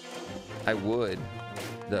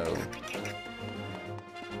 though.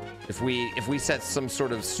 If we set some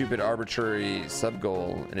sort of stupid arbitrary sub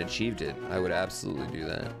goal and achieved it, I would absolutely do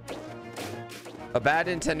that. A bad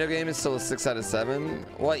Nintendo game is still a 6 out of 7.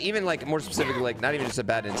 Well, even like more specifically, like not even just a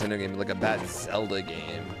bad Nintendo game, but like a bad Zelda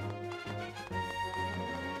game.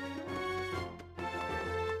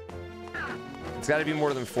 It's got to be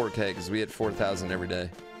more than 4K because we hit 4,000 every day.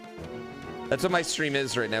 That's what my stream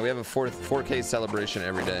is right now. We have a 4K celebration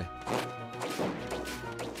every day.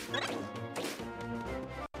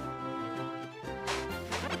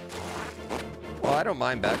 Well, I don't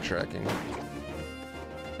mind backtracking.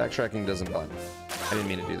 Backtracking doesn't bother me. I didn't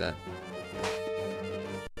mean to do that.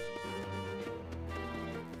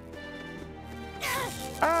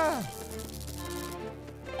 Ah!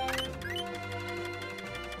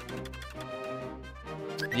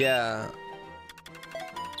 Yeah.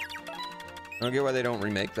 I don't get why they don't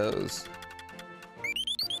remake those.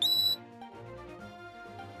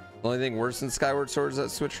 The only thing worse than Skyward Sword is that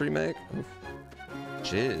Switch remake. Oof.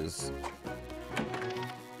 Jizz.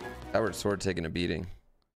 Skyward Sword taking a beating.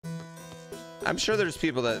 I'm sure there's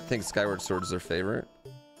people that think Skyward Sword is their favorite.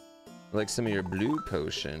 Like some of your blue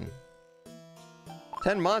potion.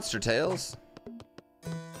 10 Monster Tails.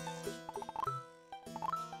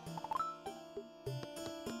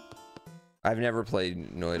 I've never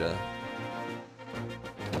played Noida.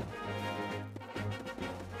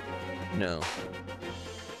 No.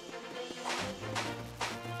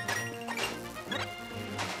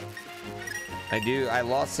 I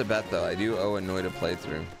lost a bet though. I do owe a Noida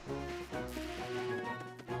playthrough.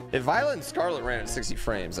 If Violet and Scarlet ran at 60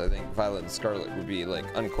 frames, I think Violet and Scarlet would be like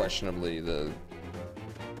unquestionably the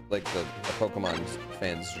Pokemon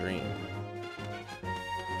fan's dream.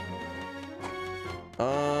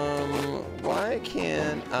 Why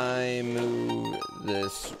can't I move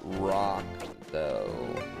this rock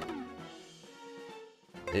though?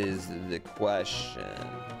 Is the question.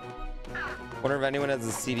 Wonder if anyone has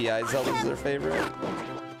a CDI Zelda as their favorite.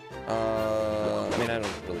 I mean, I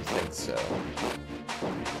don't really think so.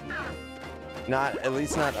 At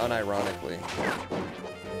least not unironically.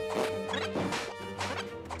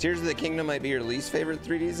 Tears of the Kingdom might be your least favorite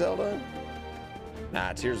 3D Zelda?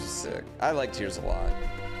 Nah, Tears is sick. I like Tears a lot.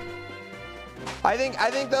 I think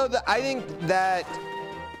that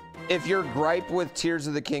if your gripe with Tears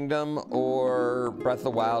of the Kingdom or Breath of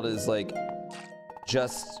the Wild is like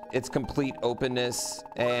just its complete openness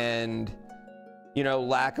and, you know,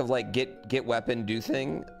 lack of like get weapon do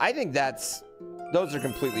thing, I think those are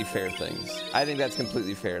completely fair things. I think that's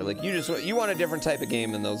completely fair. Like you want a different type of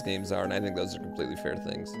game than those games are, and I think those are completely fair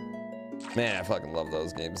things. Man, I fucking love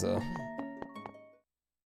those games though.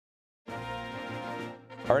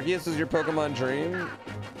 Arceus is your Pokemon dream?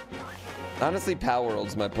 Honestly, Power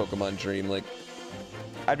World's my Pokemon dream. Like,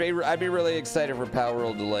 I'd be really excited for Power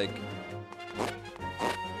World to like.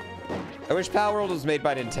 I wish Power World was made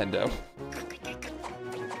by Nintendo.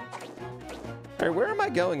 All right, where am I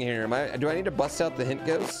going here? Do I need to bust out the hint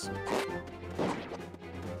ghosts?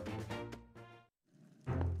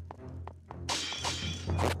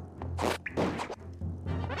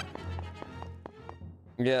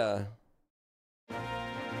 Yeah.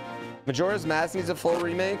 Majora's Mask needs a full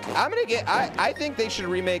remake. I think they should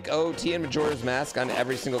remake OOT and Majora's Mask on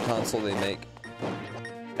every single console they make.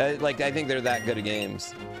 Like, I think they're that good at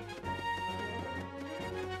games.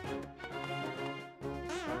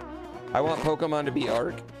 I want Pokemon to be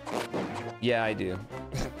Arc. Yeah, I do.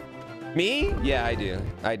 Me? Yeah, I do.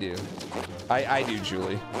 I do,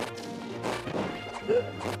 Julie.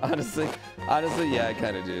 honestly, yeah, I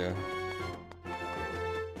kind of do.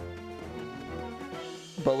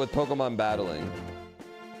 But with Pokemon battling,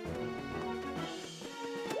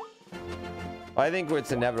 I think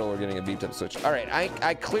it's inevitable we're getting a beefed up Switch. All right,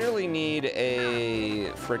 I clearly need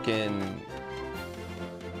a freaking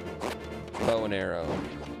bow and arrow.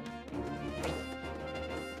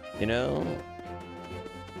 You know?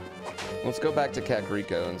 Let's go back to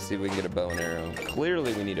Kakariko and see if we can get a bow and arrow.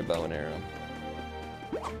 Clearly we need a bow and arrow.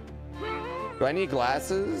 Do I need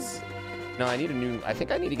glasses? No, I need a new, I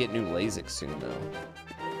think I need to get new LASIK soon though.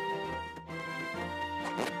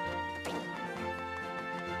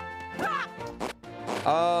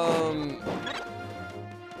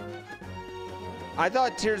 I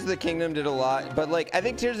thought Tears of the Kingdom did a lot, but like, I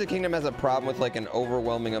think Tears of the Kingdom has a problem with like an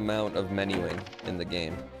overwhelming amount of menuing in the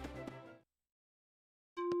game.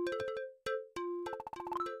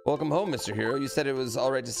 Welcome home, Mr. Hero. You said it was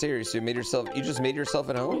all right to see you, so you just made yourself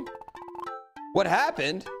at home? What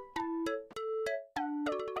happened?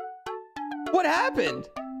 What happened?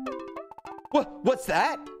 What's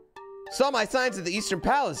that? Saw my signs at the Eastern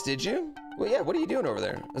Palace, did you? Well, yeah, what are you doing over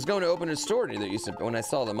there? I was going to open a store near the Eastern, when I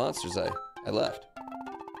saw the monsters, I left.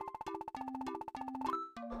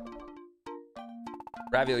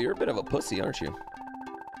 Ravio, you're a bit of a pussy, aren't you?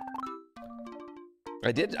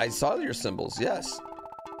 I saw your symbols, yes.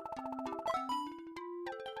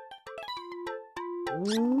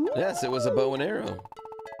 Yes, it was a bow and arrow.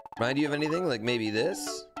 Remind you of anything? Like maybe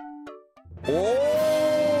this? Oh!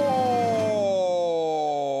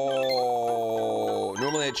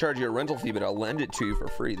 Normally I charge you a rental fee, but I'll lend it to you for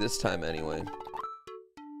free this time anyway.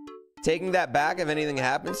 Taking that back if anything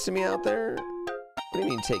happens to me out there? What do you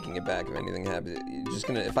mean taking it back if anything happens? You're just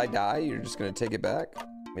gonna, if I die, you're just gonna take it back? I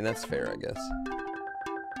mean, that's fair, I guess.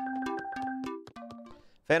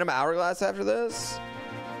 Phantom Hourglass after this?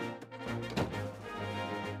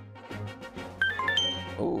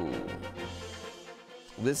 Oh.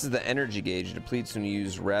 This is the energy gauge. It depletes when you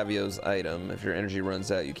use Ravio's item. If your energy runs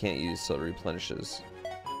out, you can't use till it replenishes.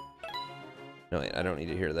 No, wait, I don't need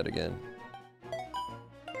to hear that again.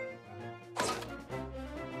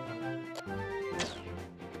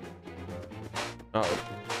 Oh,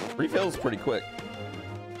 refills pretty quick.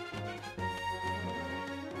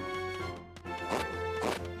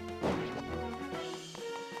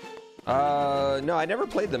 No, I never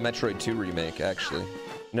played the Metroid 2 remake, actually.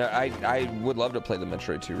 No, I would love to play the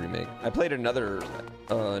Metroid 2 remake. I played another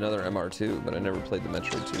MR2, but I never played the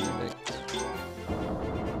Metroid 2 remake.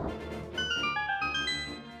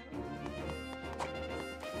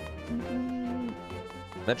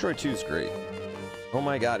 Metroid 2 is great. Oh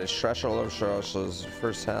my god, it's Shrash's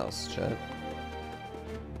first house, chat.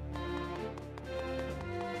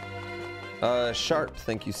 Sharp,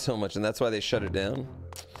 thank you so much, and that's why they shut it down.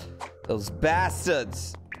 Those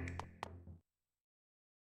bastards!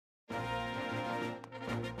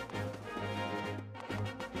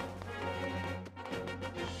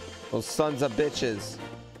 Those sons of bitches.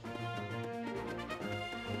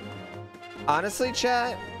 Honestly,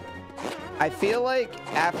 chat, I feel like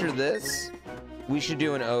after this, we should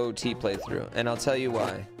do an OOT playthrough, and I'll tell you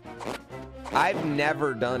why. I've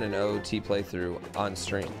never done an OOT playthrough on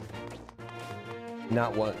stream.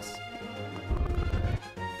 Not once.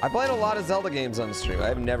 I played a lot of Zelda games on stream.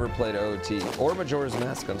 I've never played OOT or Majora's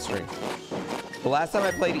Mask on stream. The last time I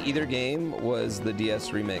played either game was the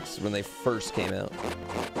DS remakes when they first came out.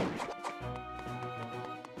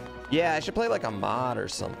 Yeah, I should play like a mod or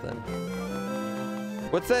something.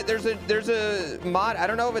 What's that? There's a mod. I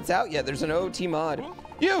don't know if it's out yet. There's an OOT mod.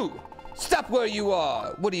 You! Stop where you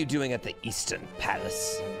are! What are you doing at the Eastern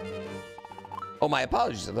Palace? Oh, my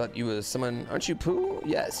apologies. I thought you were someone. Aren't you Pooh?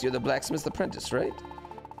 Yes, you're the blacksmith's apprentice, right?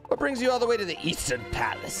 What brings you all the way to the Eastern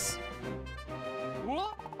Palace?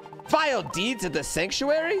 What? Vile deeds at the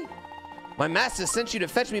sanctuary? My master sent you to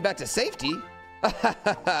fetch me back to safety?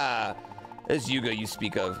 There's Yuga you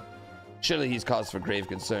speak of. Surely he's cause for grave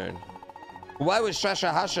concern. Why would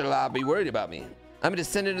Shashahashala be worried about me? I'm a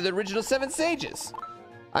descendant of the original 7 sages.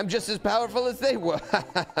 I'm just as powerful as they were.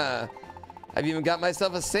 I've even got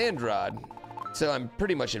myself a sand rod, so I'm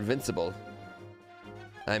pretty much invincible.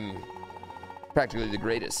 I'm practically the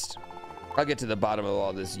greatest. I'll get to the bottom of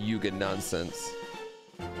all this Yuga nonsense.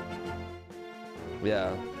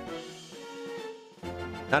 Yeah.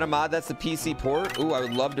 Not a mod, that's the PC port? Ooh, I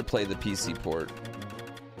would love to play the PC port.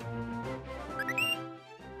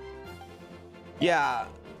 Yeah.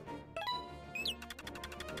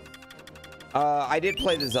 I did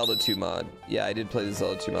play the Zelda 2 mod. Yeah, I did play the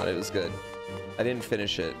Zelda 2 mod. It was good. I didn't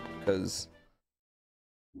finish it because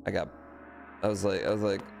I was like,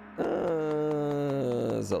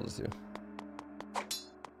 Zelda 2.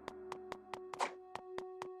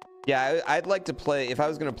 Yeah, I'd like to play, if I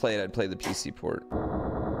was gonna play it, I'd play the PC port.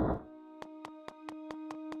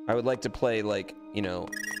 I would like to play, like, you know,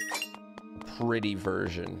 a pretty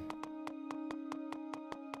version.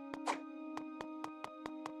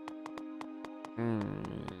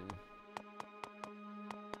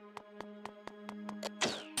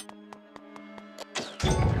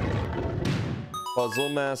 Puzzle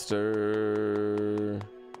Master.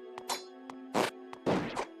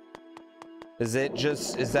 Is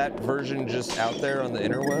that version just out there on the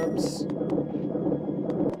interwebs?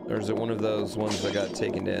 Or is it one of those ones that got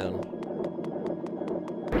taken down?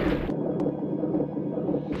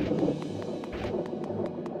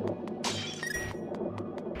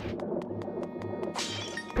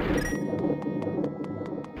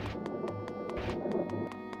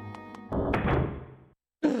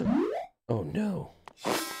 Oh no.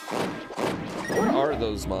 What are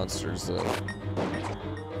those monsters though?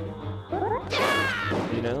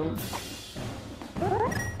 You know?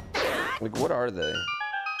 Like, what are they?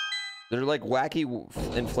 They're like wacky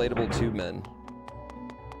inflatable tube men.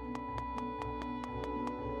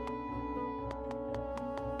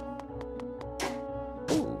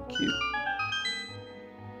 Ooh, cute.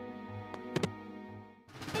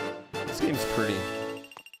 This game's pretty.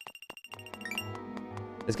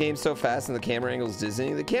 This game's so fast and the camera angle's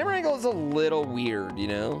Disney. The camera angle is a little weird, you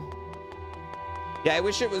know? Yeah, I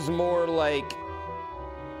wish it was more like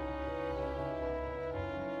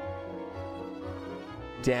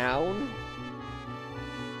down.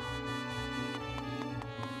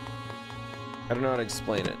 I don't know how to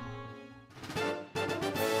explain it.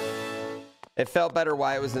 It felt better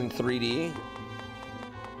why it was in 3D.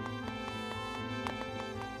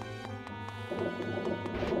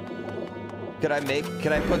 Could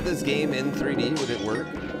I put this game in 3D? Would it work?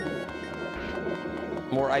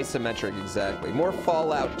 More isometric, exactly. More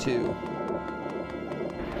Fallout 2.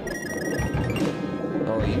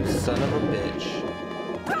 Oh, you son of a bitch.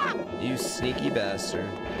 You sneaky bastard.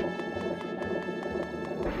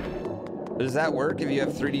 Does that work if you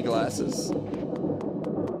have 3D glasses?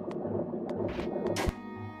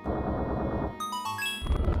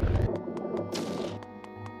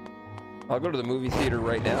 I'll go to the movie theater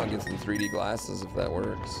right now and get some 3D glasses if that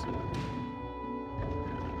works.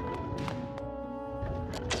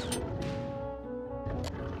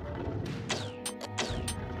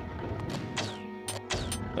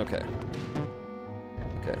 Okay.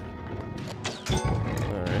 Okay.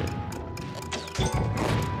 Alright.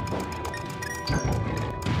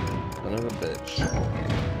 Son of a bitch.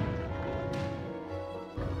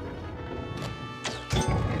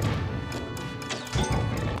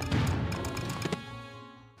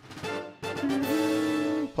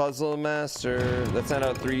 Puzzle Master. That's not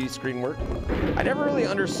how 3D screen worked. I never really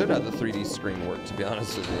understood how the 3D screen worked, to be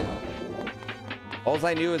honest with you. All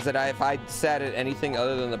I knew is that if I sat at anything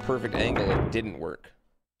other than the perfect angle, it didn't work.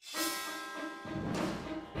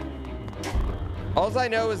 All I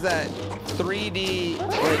know is that 3D,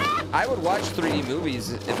 like, I would watch 3D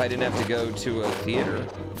movies if I didn't have to go to a theater.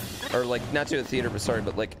 Or, like, not to a theater, but sorry,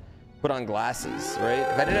 but, like, put on glasses, right?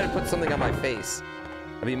 If I didn't have to put something on my face,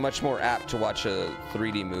 I'd be much more apt to watch a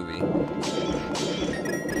 3D movie.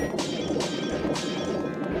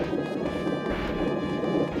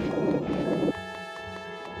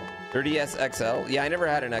 3DS XL? Yeah, I never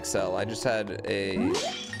had an XL. I just had a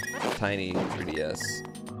tiny 3DS.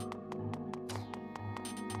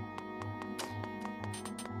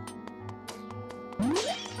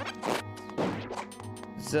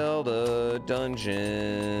 Zelda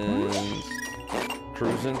dungeons.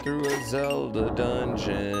 Cruising through a Zelda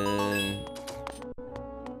dungeon.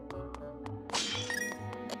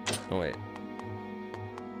 Oh, wait.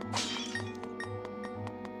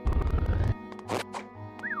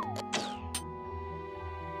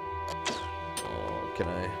 Oh, can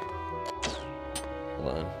I?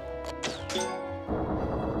 Hold on.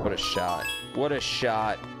 What a shot. What a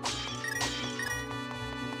shot.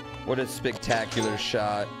 What a spectacular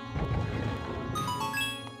shot.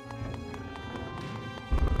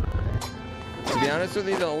 To be honest with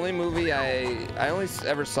you, the only movie I only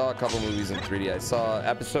ever saw a couple movies in 3D. I saw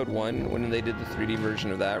Episode 1 when they did the 3D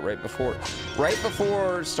version of that right before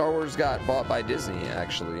Star Wars got bought by Disney,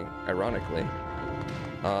 actually, ironically.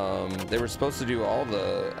 They were supposed to do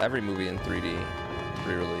every movie in 3D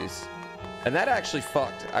re-release. And that actually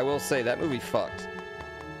fucked. I will say that movie fucked.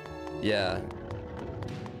 Yeah.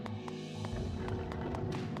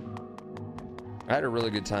 I had a really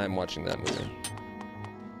good time watching that movie.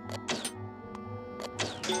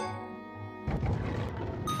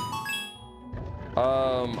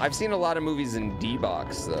 I've seen a lot of movies in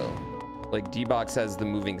D-Box though. Like D-Box has the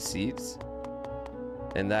moving seats.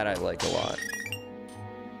 and that I like a lot.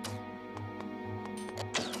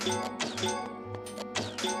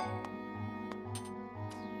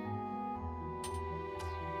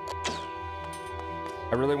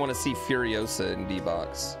 I really want to see Furiosa in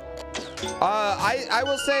D-Box. I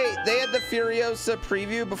will say they had the Furiosa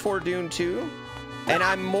preview before Dune 2, and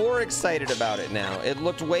I'm more excited about it now. It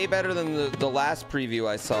looked way better than the last preview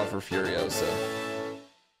I saw for Furiosa.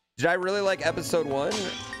 Did I really like episode 1?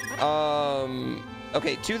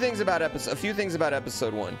 Okay, a few things about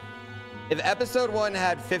episode 1. If episode 1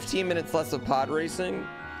 had 15 minutes less of pod racing,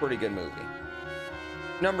 pretty good movie.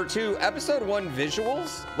 Number 2, episode 1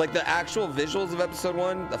 visuals, like the actual visuals of episode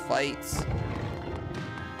 1, the fights,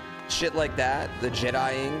 shit like that, the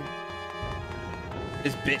Jediing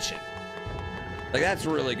is bitchin'. Like, that's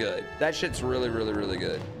really good. That shit's really, really, really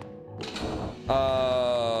good.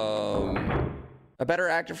 A better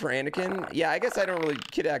actor for Anakin? Yeah, I guess I don't really,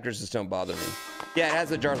 kid actors just don't bother me. Yeah, it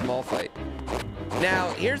has a Darth Maul fight.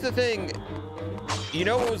 Now, here's the thing. You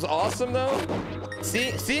know what was awesome though?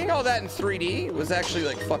 Seeing all that in 3D was actually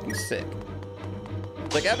like fucking sick.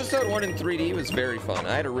 Like episode 1 in 3D was very fun.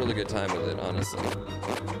 I had a really good time with it, honestly.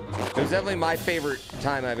 It was definitely my favorite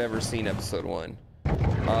time I've ever seen episode 1.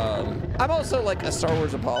 I'm also like a Star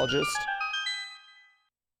Wars apologist.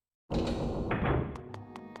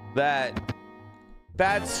 That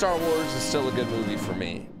bad Star Wars is still a good movie for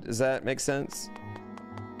me. Does that make sense?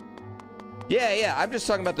 Yeah, I'm just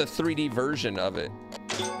talking about the 3D version of it.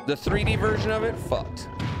 The 3D version of it, fucked.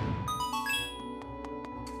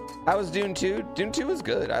 How was Dune 2? Dune 2 was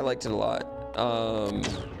good. I liked it a lot.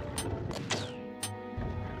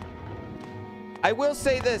 I will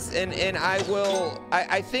say this, and I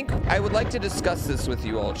think I would like to discuss this with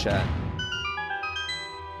you all, chat.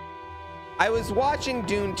 I was watching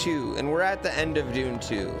Dune 2, and we're at the end of Dune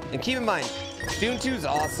 2. And keep in mind, Dune 2 is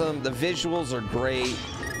awesome. The visuals are great.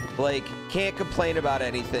 Like, can't complain about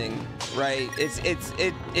anything, right?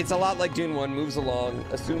 It's a lot like Dune 1, moves along,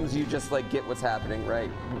 assumes you just like get what's happening,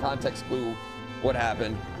 right? Context clue what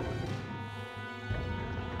happened.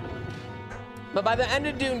 But by the end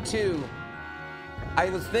of Dune 2, I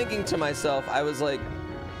was thinking to myself, I was like,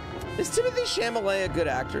 is Timothée Chalamet a good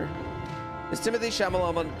actor? Is Timothée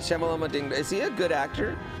Chalamet, is he a good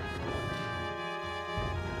actor?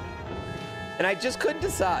 And I just couldn't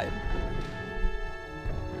decide.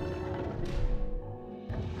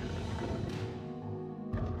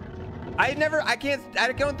 I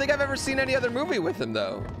don't think I've ever seen any other movie with him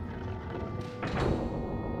though.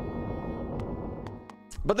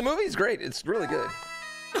 But the movie's great. It's really good.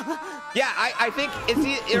 Yeah, I think,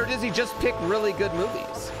 does he just pick really good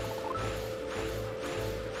movies?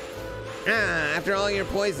 After all your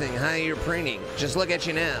poisoning, how you're preening. Just look at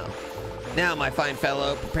you now. Now, my fine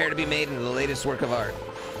fellow, prepare to be made into the latest work of art.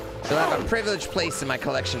 You'll have a privileged place in my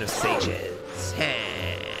collection of sages.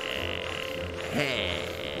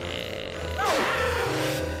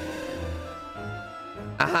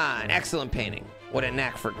 Aha, an excellent painting. What a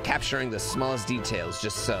knack for capturing the smallest details,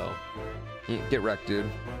 just so. Get wrecked, dude.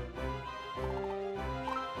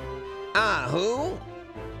 Who?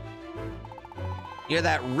 You're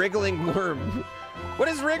that wriggling worm. What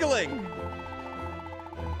is wriggling?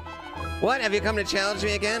 What, have you come to challenge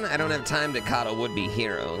me again? I don't have time to coddle would-be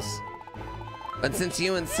heroes. But since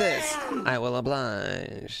you insist, I will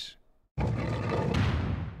oblige.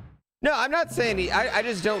 No, I'm not saying I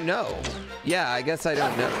just don't know. Yeah, I guess I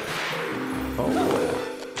don't know. Oh.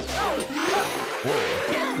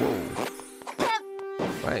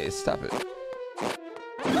 Whoa. Wait, stop it.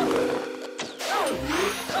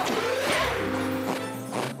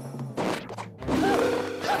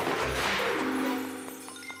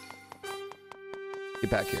 Get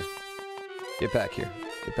back here. Get back here.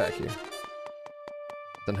 Get back here.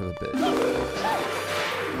 Don't have a bit.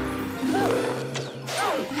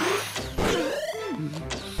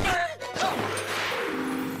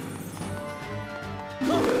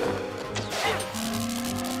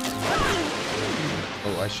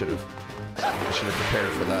 Oh, I should have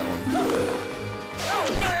prepared for that one.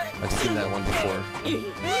 I've seen that one before.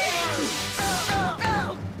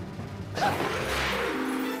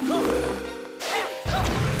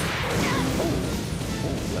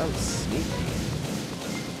 Oh, that was sneaky.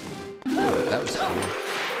 That was cool.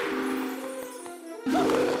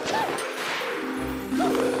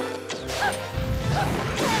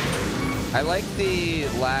 I like the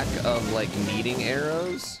lack of like needing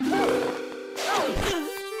arrows.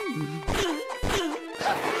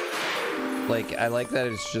 Like, I like that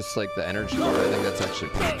it's just like the energy bar. I think that's actually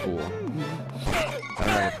pretty cool. I don't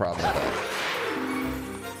have a problem with that.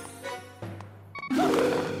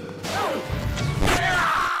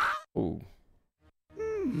 Ooh.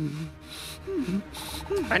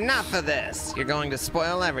 Enough of this. You're going to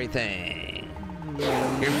spoil everything.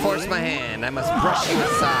 You forced my hand. I must brush you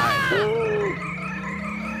aside.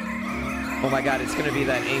 Oh my god, it's gonna be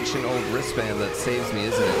that ancient old wristband that saves me,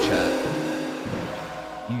 isn't it,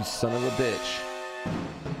 chat? You son of a bitch.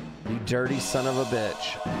 You dirty son of a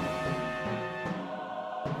bitch.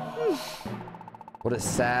 What a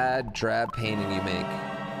sad, drab painting you make.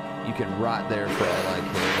 You can rot there for all I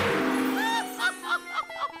care.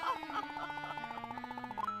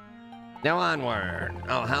 Now onward.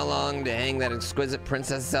 Oh, how long to hang that exquisite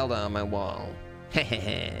Princess Zelda on my wall?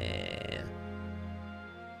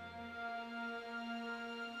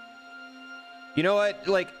 You know what?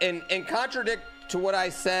 Like, in contradict to what I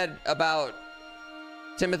said about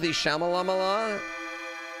Timothy Chalamet,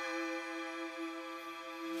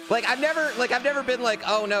 like I've never been like,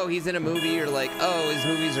 oh no, he's in a movie, or like, oh, his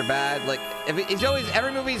movies are bad. Like, it's always,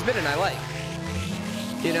 every movie he's been in I like.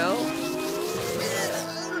 You know?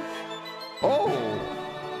 Oh.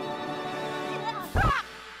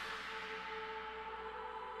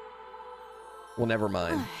 Well, never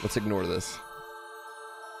mind. Let's ignore this.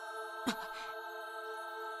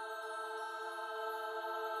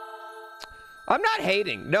 I'm not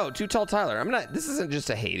hating. No, Too Tall Tyler. I'm not. This isn't just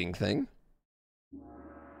a hating thing.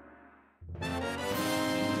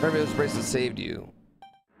 Remember those bracelets saved you.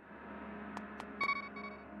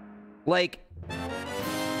 Like,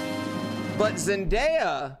 but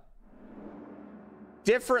Zendaya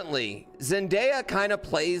differently. Zendaya kind of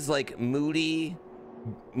plays like moody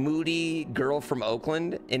girl from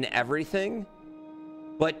Oakland in everything,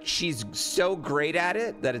 but she's so great at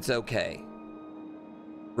it that it's okay.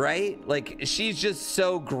 Right? Like, she's just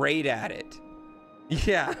so great at it.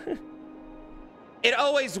 Yeah. It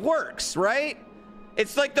always works, right?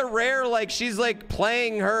 It's like the rare, like, she's like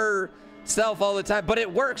playing herself all the time, but it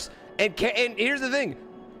works. And here's the thing.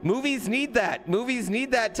 Movies need that. Movies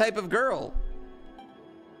need that type of girl.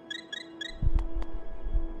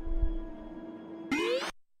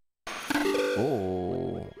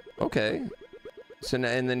 Oh, okay. So now,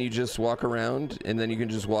 and then you just walk around, and then you can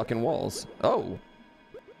just walk in walls. Oh.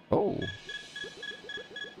 Oh.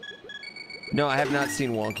 No, I have not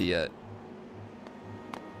seen Wonka yet.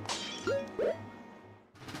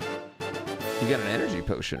 You got an energy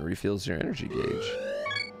potion. Refills your energy gauge.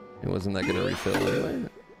 And wasn't that going to refill anyway?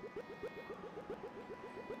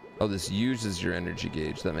 Oh, this uses your energy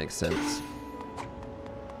gauge. That makes sense.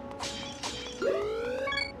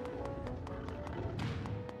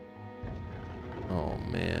 Oh,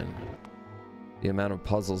 man. The amount of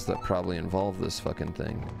puzzles that probably involve this fucking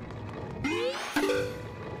thing.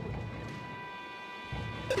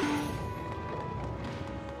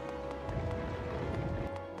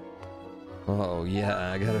 Oh,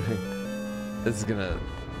 yeah, I gotta... This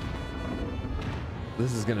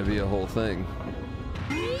is gonna be a whole thing.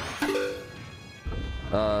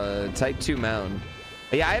 Type 2 mound.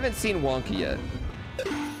 Yeah, I haven't seen Wonka yet.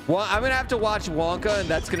 Well, I'm gonna have to watch Wonka, and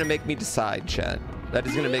that's gonna make me decide, chat. That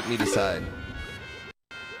is gonna make me decide.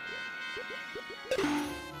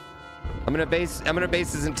 I'm gonna base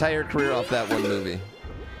his entire career off that one movie.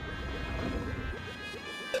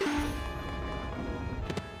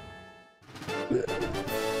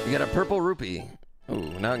 You got a purple rupee. Oh,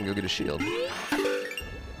 now I can go get a shield.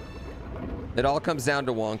 It all comes down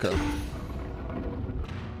to Wonka.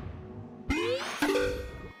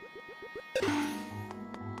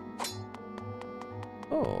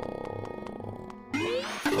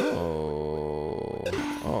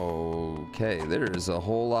 Okay, there is a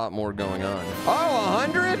whole lot more going on. Oh,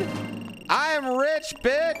 100? I am rich,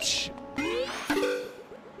 bitch.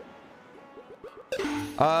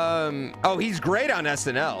 Oh, he's great on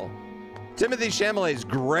SNL. Timothy Chalamet is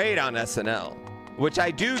great on SNL, which I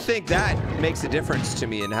do think that makes a difference to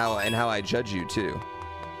me in how I judge you too.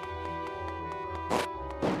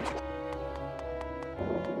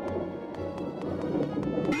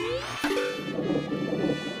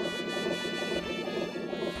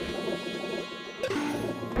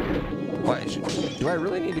 Do I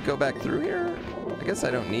really need to go back through here? I guess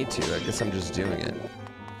I don't need to. I guess I'm just doing it.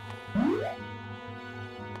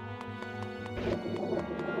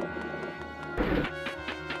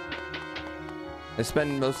 I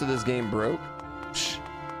spend most of this game broke. Psh,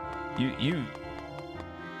 you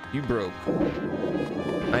broke.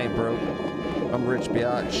 I ain't broke. I'm rich,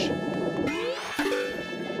 biatch.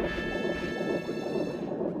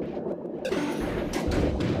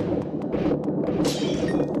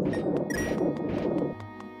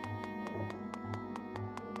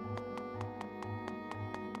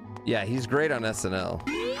 Yeah, he's great on SNL.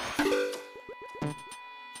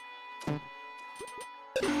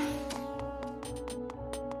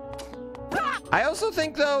 I also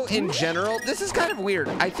think, though, in general, this is kind of weird.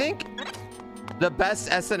 I think the best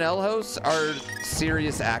SNL hosts are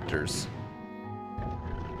serious actors.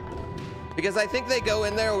 Because I think they go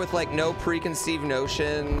in there with, like, no preconceived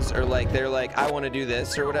notions, or, like, they're like, I want to do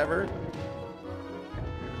this, or whatever.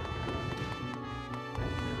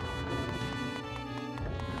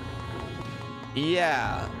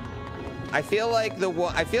 Yeah. I feel like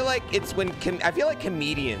it's when, I feel like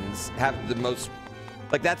comedians have the most,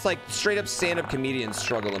 like, that's like straight up stand-up comedians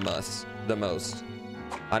struggle the most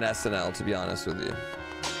on SNL, to be honest with you.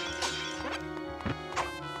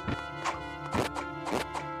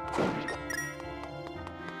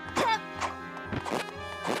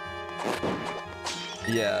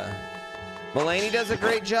 Yeah. Mulaney does a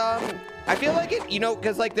great job. I feel like it, you know,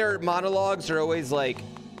 because like their monologues are always like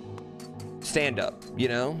stand-up, you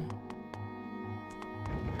know?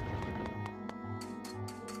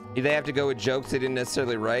 They have to go with jokes they didn't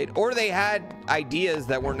necessarily write, or they had ideas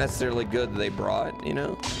that weren't necessarily good that they brought, you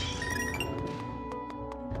know?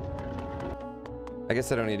 I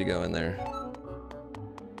guess I don't need to go in there.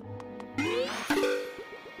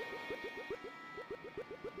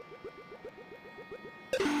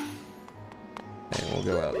 Okay, we'll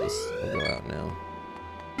go out we'll go out now.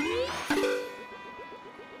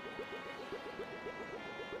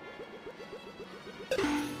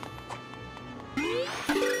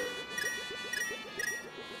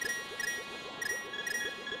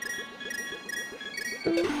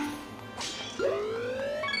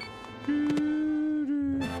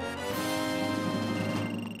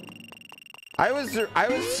 I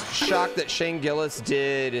was shocked that Shane Gillis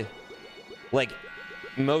did like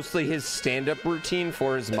mostly his stand-up routine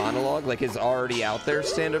for his monologue, like his already out there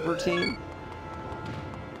stand-up routine.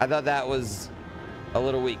 I thought that was a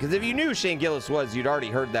little weak, because if you knew who Shane Gillis was, you'd already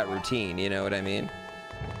heard that routine, you know what I mean?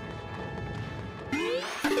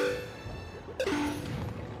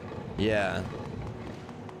 Yeah.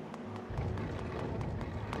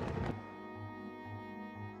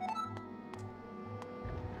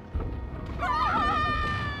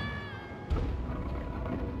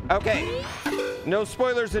 Okay, no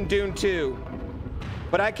spoilers in Dune 2,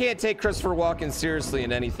 but I can't take Christopher Walken seriously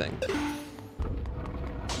in anything.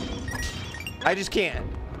 I just can't.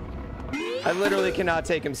 I literally cannot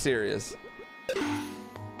take him serious.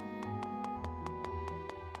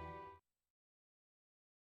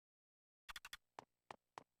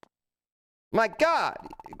 My God,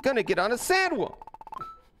 you're gonna get on a sandworm.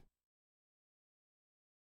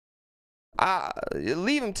 You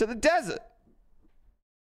leave him to the desert.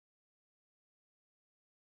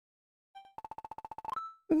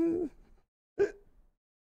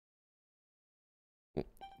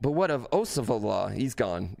 But what of Osifallah? He's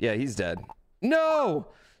gone. Yeah, he's dead. No!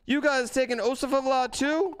 You guys taking Osifallah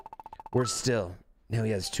too? We're still. Now he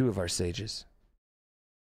has 2 of our sages.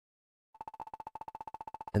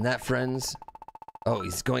 And that, friends... Oh,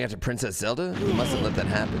 he's going after Princess Zelda? He mustn't let that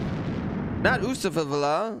happen. Not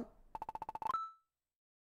Osifallah!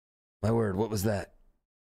 My word, what was that?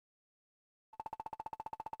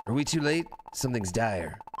 Are we too late? Something's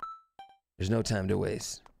dire. There's no time to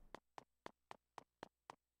waste.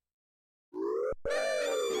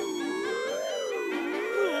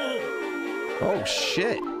 Oh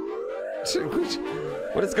shit.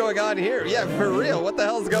 What is going on here? Yeah, for real, what the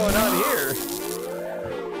hell's going on here?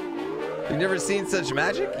 You've never seen such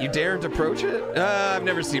magic? You daren't approach it? I've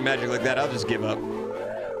never seen magic like that. I'll just give up.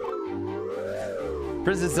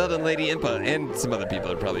 Princess Zelda and Lady Impa, and some other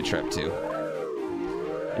people are probably trapped too.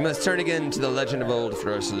 You must turn again to the legend of old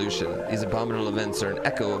for our solution. These abominable events are an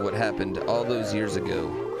echo of what happened all those years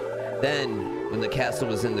ago. Then, when the castle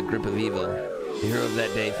was in the grip of evil, the hero of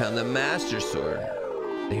that day found the Master Sword.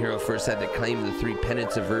 The hero first had to claim the 3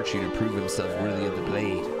 pendants of virtue to prove himself worthy of the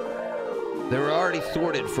blade. They were already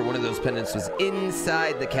thwarted, for one of those pendants was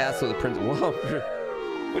inside the castle of the prince. Whoa,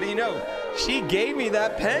 what do you know? She gave me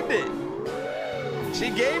that pendant. She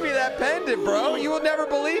gave me that pendant, bro. You will never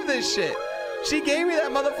believe this shit. She gave me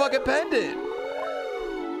that motherfucking pendant.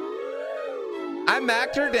 I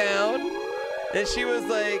macked her down, and she was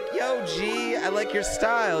like, yo, G, I like your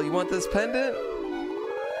style. You want this pendant?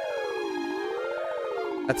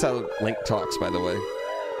 That's how Link talks, by the way.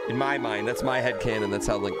 In my mind, that's my headcanon. That's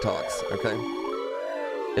how Link talks, okay?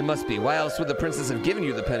 It must be. Why else would the princess have given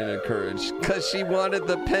you the pendant of courage? Because she wanted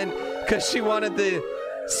the because she wanted the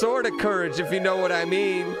sword of courage, if you know what I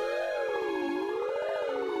mean.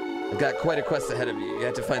 I've got quite a quest ahead of you. You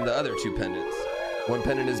have to find the other 2 pendants. One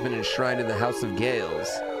pendant has been enshrined in the House of Gales.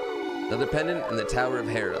 Another pendant in the Tower of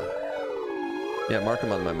Hera. Yeah, mark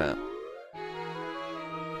them on my map.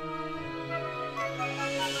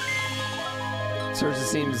 Source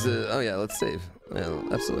seems. Oh yeah, let's save. Yeah,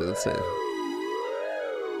 absolutely, let's save.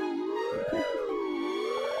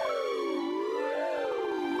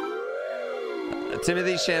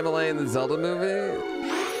 Timothy Chalamet in the Zelda movie?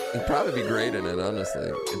 He'd probably be great in it, honestly.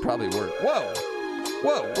 It'd probably work. Whoa!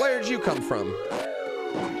 Whoa, where did you come from?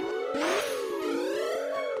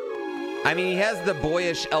 I mean, he has the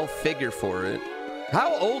boyish elf figure for it.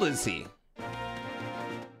 How old is he?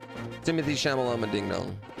 Timothy Chalamet Ding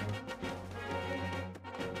Dong.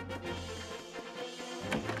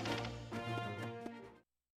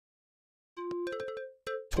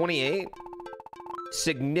 $28?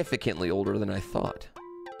 Significantly older than I thought.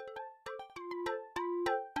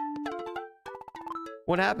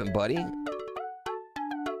 What happened, buddy?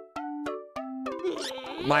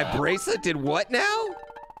 My bracelet did what now?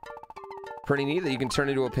 Pretty neat that you can turn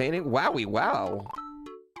into a painting. Wowie, wow.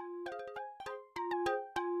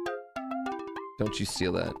 Don't you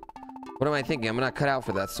steal that. What am I thinking? I'm not cut out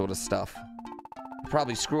for that sort of stuff.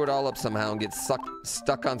 Probably screw it all up somehow and get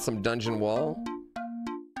stuck on some dungeon wall.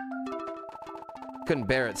 Couldn't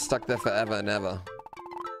bear it, stuck there forever and ever.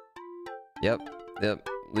 Yep.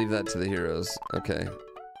 Leave that to the heroes. Okay.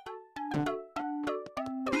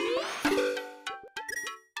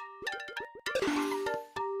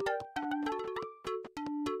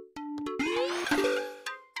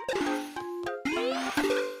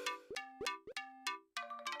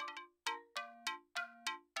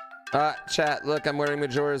 Chat, look, I'm wearing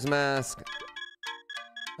Majora's Mask.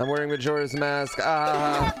 I'm wearing Majora's Mask.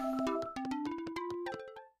 Ah.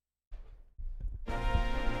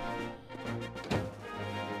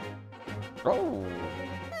 Oh.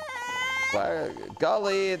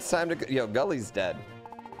 Gully, it's time to go. Yo, Gully's dead.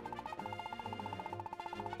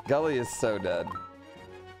 Gully is so dead.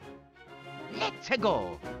 Let's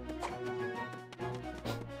go.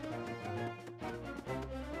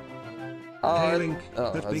 Hey Link,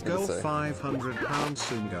 that big ol' £500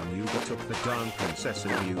 Soon Yuga took the darn princess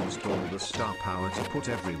and used all the star power to put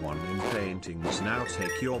everyone in paintings. Now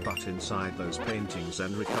take your butt inside those paintings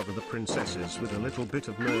and recover the princesses with a little bit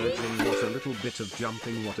of merging, what, a little bit of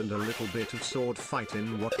jumping, what, and a little bit of sword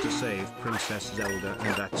fighting, what, to save Princess Zelda,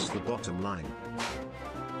 and that's the bottom line.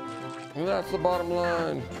 And that's the bottom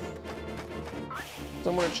line.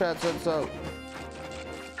 Someone in chat said so.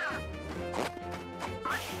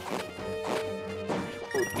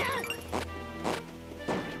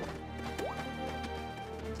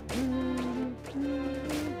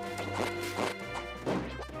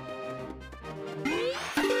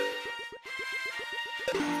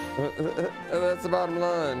 That's the bottom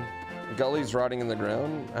line. Gully's rotting in the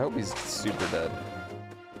ground. I hope he's super dead.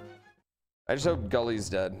 I just hope Gully's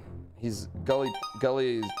dead.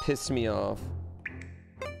 Gully pissed me off.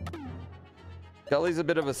 Gully's a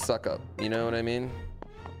bit of a suck up, you know what I mean?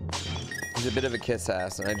 He's a bit of a kiss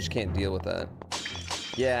ass, and I just can't deal with that.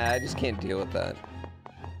 Yeah, I just can't deal with that.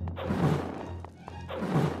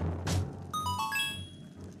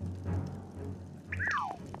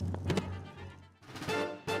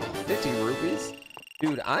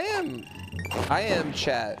 Dude, I am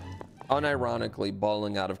chat unironically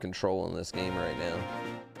balling out of control in this game right now.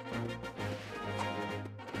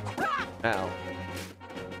 Ow.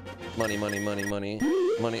 Money.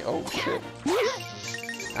 Oh shit.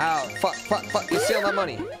 Ow, fuck, you steal my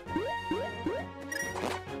money.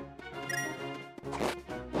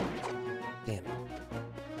 Damn it.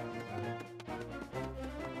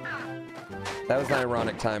 That was an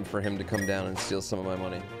ironic time for him to come down and steal some of my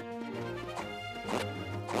money.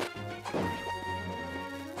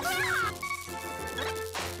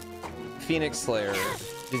 Phoenix Slayer,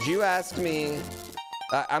 did you ask me?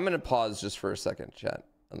 I'm gonna pause just for a second, chat,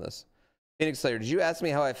 on this. Phoenix Slayer, did you ask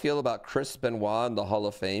me how I feel about Chris Benoit in the Hall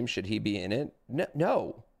of Fame? Should he be in it?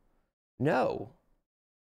 No.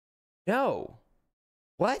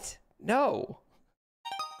 What? No.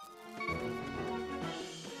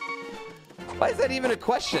 Why is that even a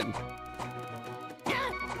question?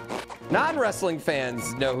 Non-wrestling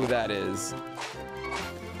fans know who that is.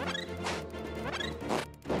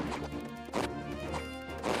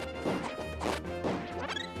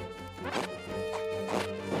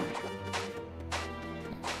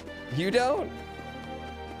 You don't?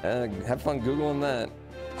 Have fun Googling that.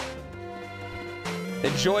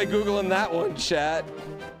 Enjoy Googling that one, chat.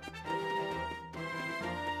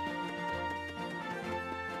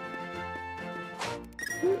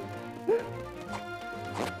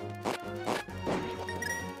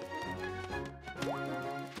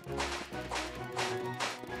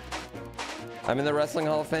 I'm in the Wrestling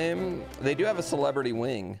Hall of Fame. They do have a celebrity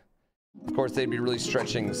wing. Of course, they'd be really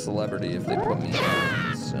stretching celebrity if they put me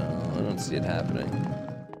in, so I don't see it happening.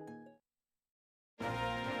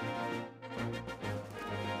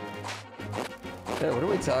 Yeah, what are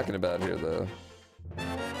we talking about here, though?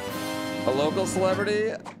 A local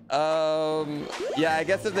celebrity? Yeah, I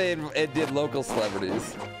guess if it did local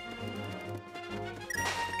celebrities.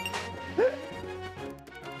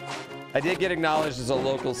 I did get acknowledged as a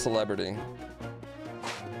local celebrity.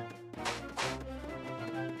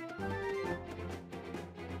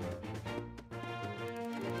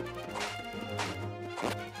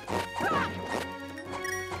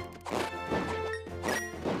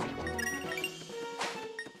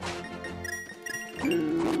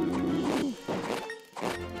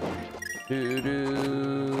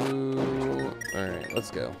 All right,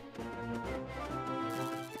 let's go.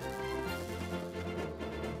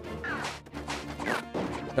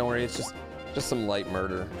 Don't worry, it's just some light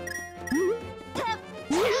murder.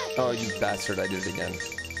 Oh, you bastard, I did it again.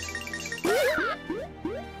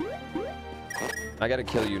 I gotta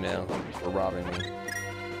kill you now for robbing me.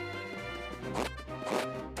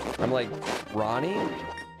 I'm like, Ronnie?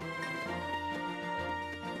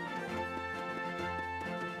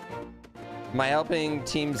 Am I helping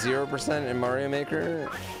Team 0% in Mario Maker?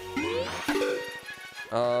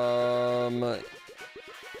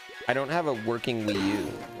 I don't have a working Wii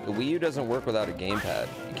U. The Wii U doesn't work without a gamepad.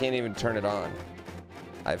 You can't even turn it on.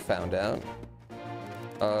 I've found out.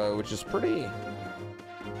 Which is pretty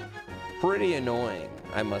annoying,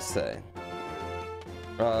 I must say.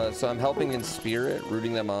 So I'm helping in spirit,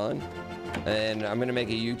 rooting them on. And I'm gonna make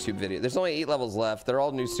a YouTube video. There's only 8 levels left. They're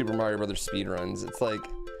all new Super Mario Brothers speedruns. It's like,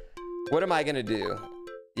 what am I gonna do?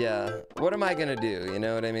 Yeah, what am I gonna do? You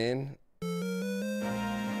know what I mean?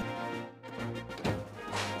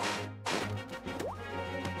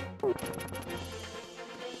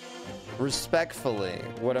 Respectfully,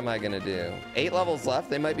 what am I gonna do? 8 levels left,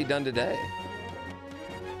 they might be done today.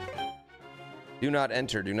 Do not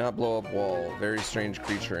enter, do not blow up wall. Very strange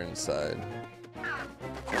creature inside.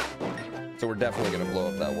 So we're definitely gonna blow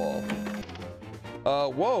up that wall.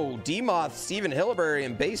 Whoa, D-Moth, Stephen Hillberry,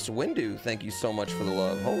 and Based Windu, thank you so much for the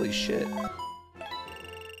love. Holy shit.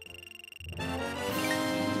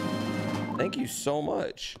 Thank you so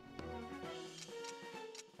much.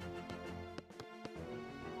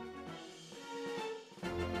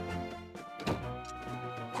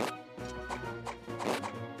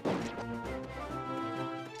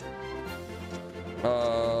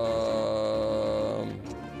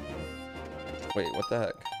 Wait, what the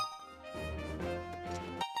heck?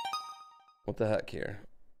 What the heck here?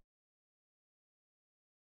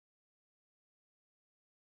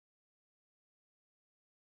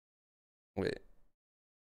 Wait.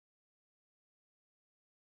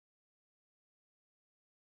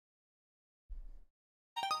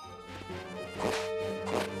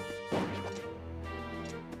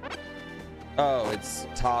 Oh, it's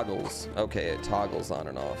toggles. Okay, it toggles on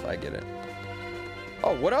and off. I get it.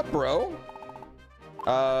 Oh, what up, bro?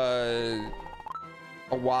 A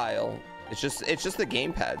while. It's just the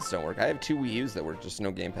gamepads don't work. I have 2 Wii U's that work, just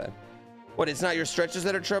no gamepad. What, it's not your stretches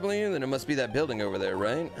that are troubling you? Then it must be that building over there,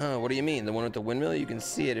 right? Oh, what do you mean? The one with the windmill? You can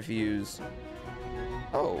see it if you use...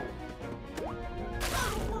 Oh.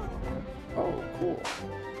 Oh, cool.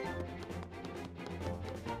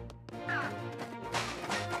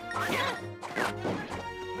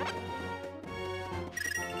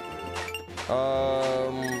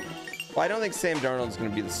 Well, I don't think Sam Darnold's going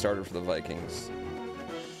to be the starter for the Vikings.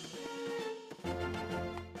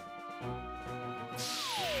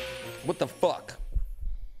 What the fuck?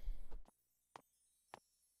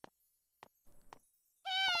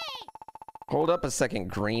 Hold up a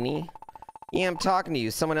second, Greenie. Yeah, I'm talking to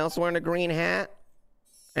you. Someone else wearing a green hat?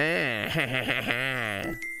 That's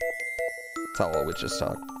how all witches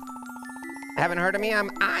talk. Haven't heard of me?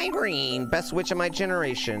 I'm Irene, best witch of my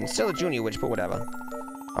generation. Still a junior witch, but whatever.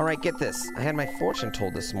 Alright, get this. I had my fortune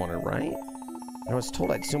told this morning, right? And I was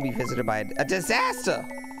told I'd soon be visited by a disaster!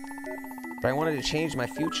 But I wanted to change my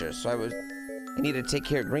future, so I needed to take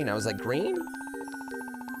care of Green. I was like, Green?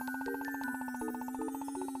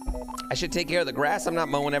 I should take care of the grass. I'm not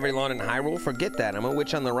mowing every lawn in Hyrule. Forget that. I'm a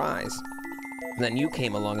witch on the rise. And then you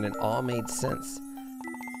came along and it all made sense.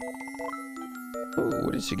 Ooh,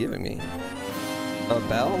 what is she giving me? A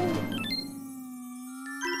bell?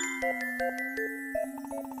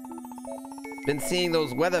 Been seeing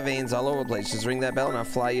those weather vanes all over the place. Just ring that bell and I'll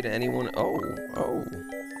fly you to anyone. Oh,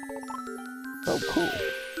 cool.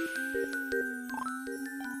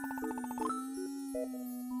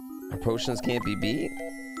 Our potions can't be beat?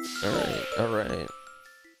 Alright.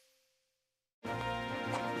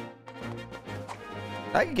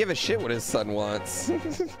 I can give a shit what his son wants.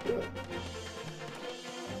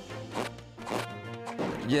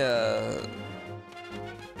 Yeah.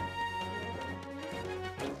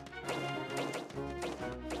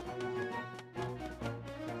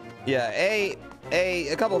 Yeah,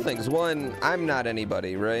 a couple of things. One, I'm not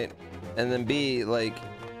anybody, right? And then B, like,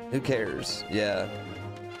 who cares? Yeah.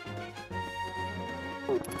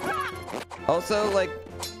 Also, like,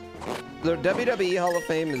 the WWE Hall of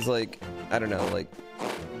Fame is like, I don't know, like,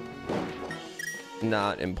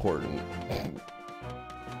 not important.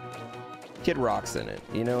 Kid Rock's in it,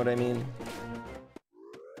 you know what I mean?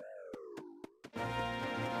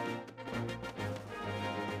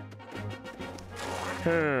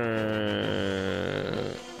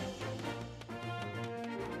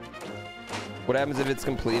 What happens if it's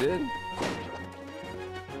completed?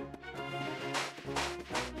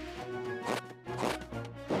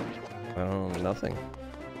 Oh, nothing.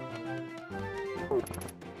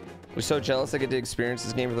 We're so jealous I get to experience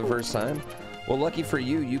this game for the first time. Well, lucky for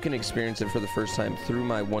you, you can experience it for the first time through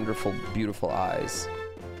my wonderful, beautiful eyes.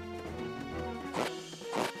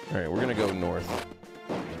 All right, we're gonna go north.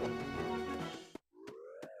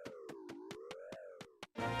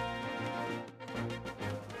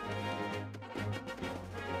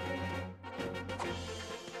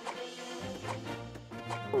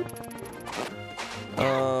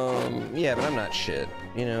 Yeah, but I'm not shit.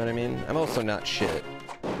 You know what I mean? I'm also not shit.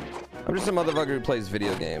 I'm just a motherfucker who plays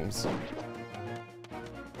video games.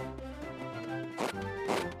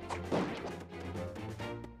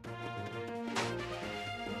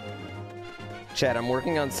 Chad, I'm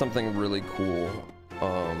working on something really cool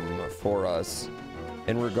for us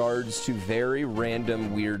in regards to very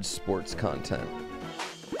random, weird sports content.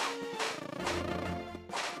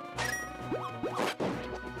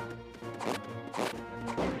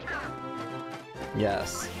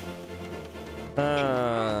 Yes.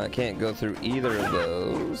 I can't go through either of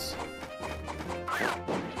those.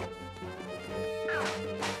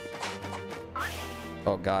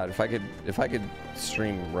 Oh God, if I could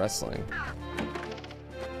stream wrestling.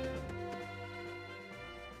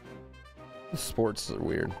 The sports are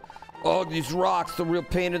weird. Oh, these rocks, the real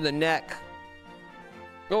pain in the neck.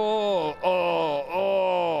 Oh, oh,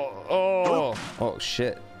 oh, oh. Oh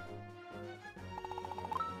shit.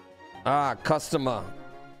 Ah, customer.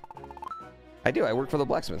 I do. I work for the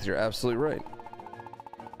blacksmith. You're absolutely right.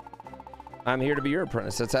 I'm here to be your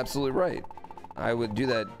apprentice. That's absolutely right. I would do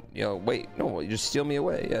that. You know, wait. No, you just steal me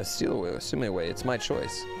away. Yeah, steal me away. It's my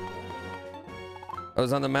choice. I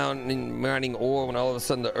was on the mountain mining ore when all of a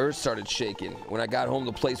sudden the earth started shaking. When I got home,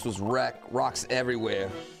 the place was wrecked. Rocks everywhere.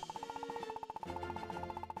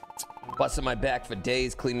 Busting my back for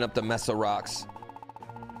days cleaning up the mess of rocks.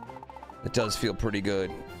 It does feel pretty good.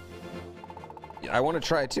 I want to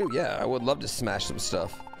try it too. Yeah, I would love to smash some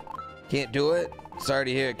stuff. Can't do it? Sorry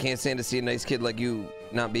to hear it. Can't stand to see a nice kid like you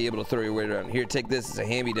not be able to throw your weight around. Here, take this as a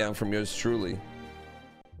hand-me-down from yours truly.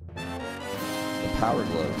 The power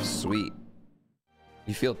glove. Sweet.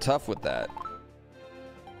 You feel tough with that.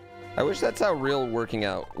 I wish that's how real working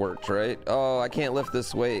out worked, right? Oh, I can't lift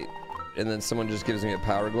this weight. And then someone just gives me a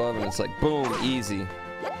power glove and it's like, boom, easy.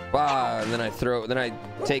 Bah, and then I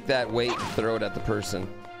take that weight and throw it at the person.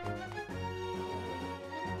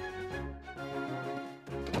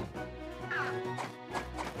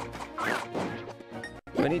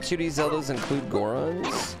 Many 2D Zeldas include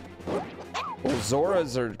Gorons? Well,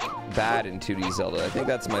 Zoras are bad in 2D Zelda. I think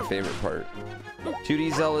that's my favorite part.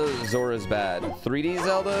 2D Zelda, Zora's bad. 3D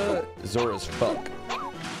Zelda, Zora's fuck.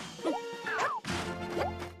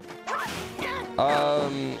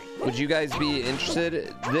 Would you guys be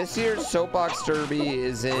interested? This year's Soapbox Derby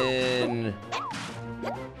is in...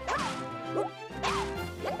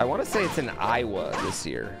 I want to say it's in Iowa this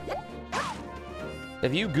year.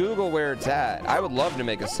 If you Google where it's at, I would love to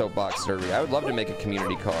make a Soapbox Derby. I would love to make a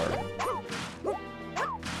community car.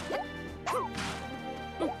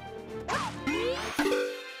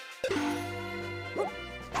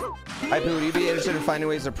 Hi, Pooh. Would you be interested in finding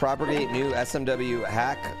ways to propagate new SMW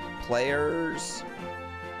hack players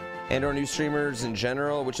and/or new streamers in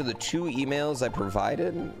general? Which of the 2 emails I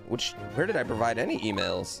provided? Where did I provide any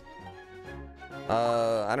emails?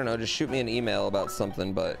 I don't know. Just shoot me an email about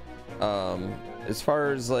something. But as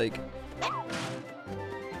far as like,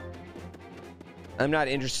 I'm not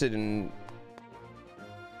interested in.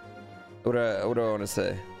 What do I want to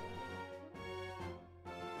say?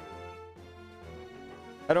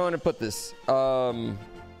 I don't want to put this. I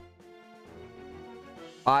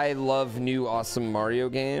love new awesome Mario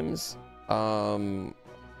games. I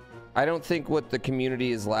don't think what the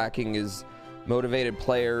community is lacking is motivated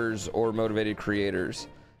players or motivated creators.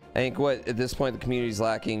 I think what at this point the community is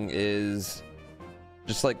lacking is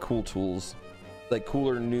just like cool tools, like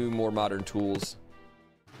cooler, new, more modern tools,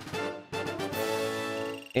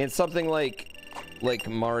 and something like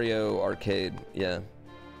Mario Arcade. Yeah.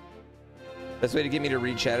 Best way to get me to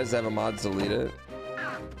read chat is to have a mod delete it.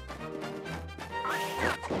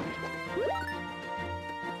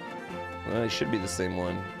 Well, it should be the same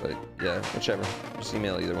one, but yeah, whichever. Just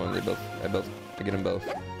email either one. I get them both.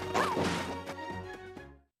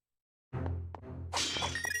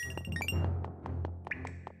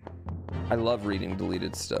 I love reading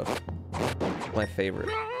deleted stuff. My favorite.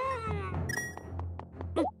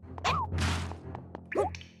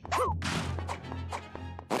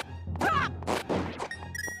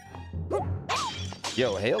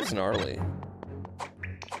 Yo, Hail's gnarly.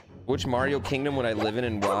 Which Mario Kingdom would I live in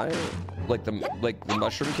and why? Like the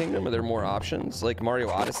Mushroom Kingdom? Are there more options? Like Mario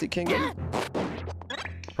Odyssey Kingdom?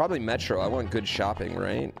 Probably Metro. I want good shopping,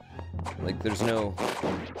 right? Like there's no...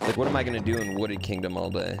 Like what am I gonna do in Wooded Kingdom all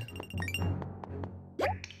day?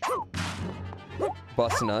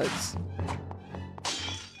 Bust nuts?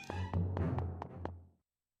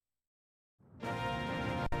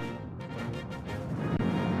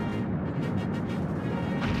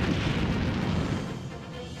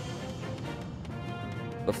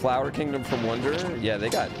 The Flower Kingdom from Wonder? Yeah, they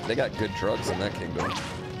got good drugs in that kingdom.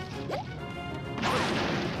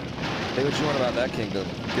 Hey, what you want about that kingdom?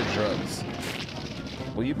 Good drugs.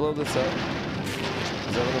 Will you blow this up?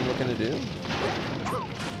 Is that what I'm looking to do?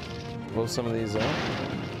 Blow some of these up?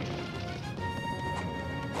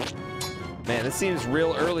 Man, this seems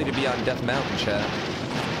real early to be on Death Mountain, chat.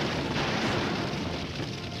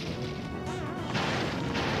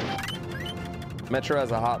 Metro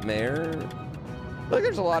has a hot mayor. I think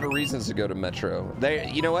there's a lot of reasons to go to Metro.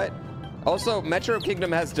 You know what? Also, Metro Kingdom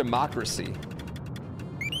has democracy.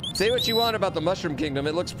 Say what you want about the Mushroom Kingdom.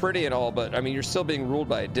 It looks pretty and all, but I mean, you're still being ruled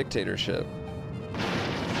by a dictatorship.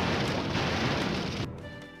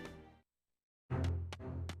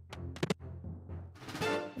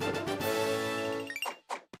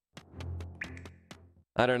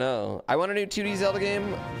 I don't know. I want a new 2D Zelda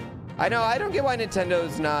game. I know, I don't get why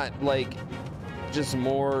Nintendo's not, like, just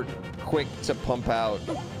more quick to pump out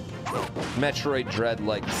Metroid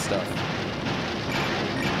Dread-like stuff.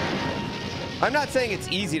 I'm not saying it's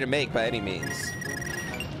easy to make by any means,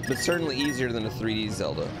 but certainly easier than a 3D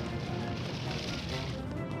Zelda.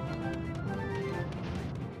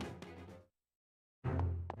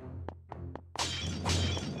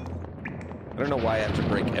 I don't know why I have to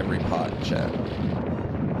break every pot, chat.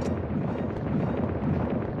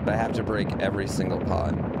 But I have to break every single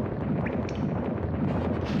pot.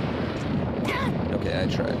 Okay, I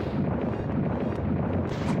tried.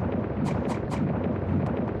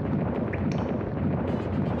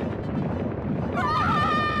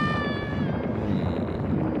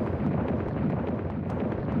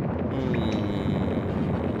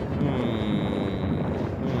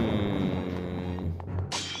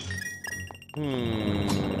 I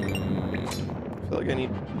feel like I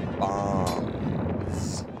need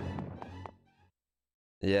bombs.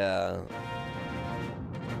 Yeah.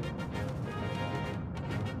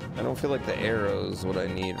 I don't feel like the arrow is what I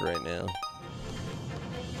need right now.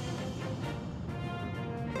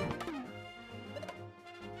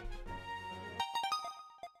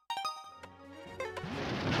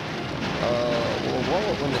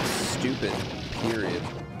 Well, when it's stupid, period.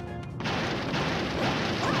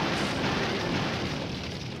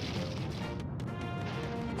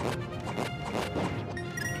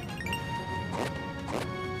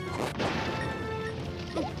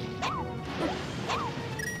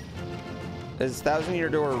 Is Thousand Year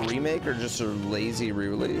Door a remake or just a lazy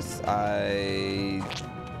re-release? I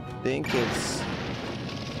think it's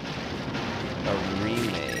a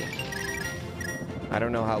remake. I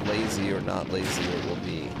don't know how lazy or not lazy it will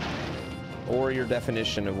be. Or your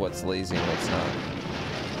definition of what's lazy and what's not.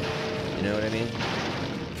 You know what I mean?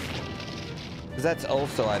 Because that's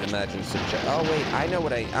also, I'd imagine, subject. Oh wait, I know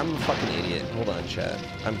what I'm a fucking idiot. Hold on, chat.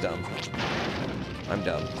 I'm dumb. I'm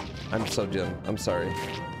dumb. I'm so dumb. I'm sorry.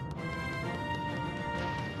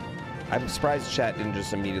 I'm surprised chat didn't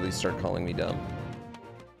just immediately start calling me dumb.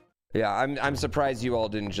 Yeah, I'm surprised you all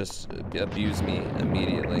didn't just abuse me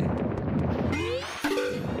immediately.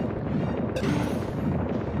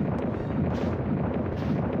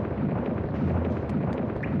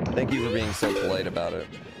 Thank you for being so polite about it.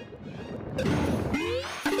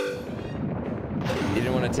 You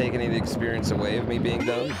didn't want to take any of the experience away of me being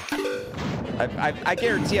dumb? I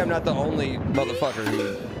guarantee I'm not the only motherfucker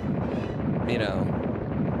who, you know,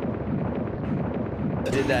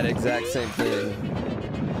 did that exact same thing.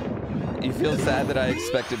 You feel sad that I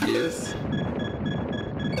expect abuse?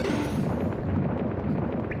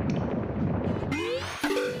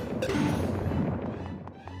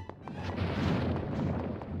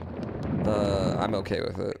 I'm okay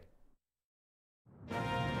with it.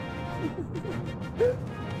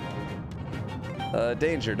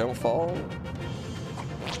 Danger, don't fall.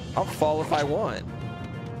 I'll fall if I want.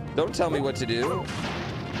 Don't tell me what to do.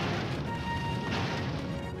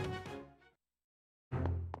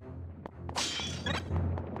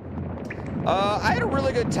 I had a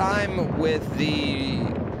really good time with the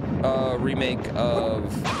remake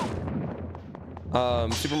of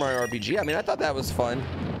Super Mario RPG. I mean, I thought that was fun.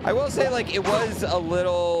 I will say, like, it was a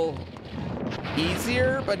little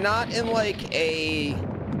easier, but not in like a...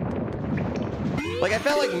 Like, I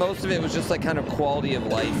felt like most of it was just like kind of quality of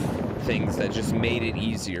life things that just made it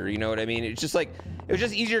easier. You know what I mean? It's just like, it was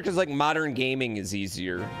just easier because like modern gaming is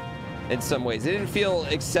easier in some ways. It didn't feel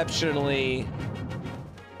exceptionally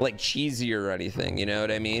like cheesy or anything. You know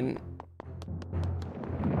what I mean?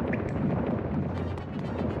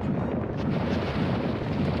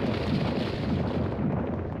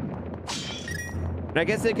 And I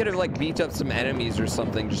guess they could have like beat up some enemies or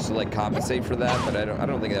something just to like compensate for that, but I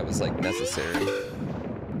don't think that was like necessary.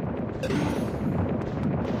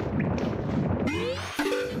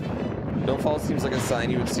 Don't fall seems like a sign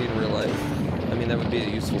you would see in real life. I mean, that would be a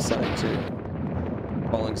useful sign too.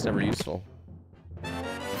 Falling's never useful.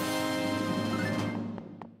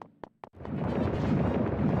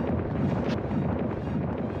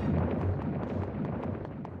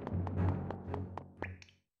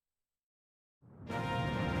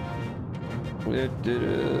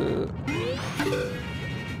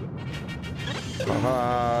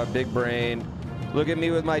 Haha, big brain. Look at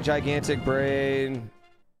me with my gigantic brain.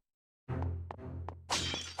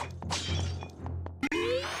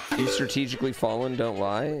 You strategically fallen, don't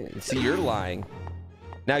lie. See, you're lying.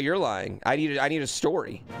 Now you're lying. I need a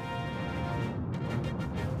story.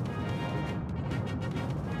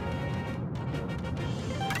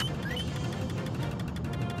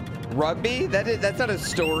 Rugby? That's not a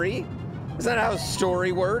story. That's not how a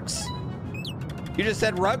story works. You just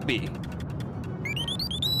said rugby.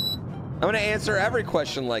 I'm gonna answer every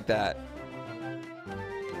question like that.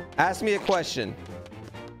 Ask me a question.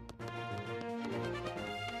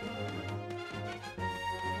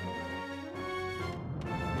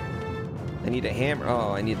 I need a hammer.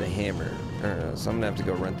 Oh, I need the hammer. I don't know, so I'm gonna have to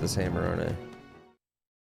go rent this hammer, aren't I?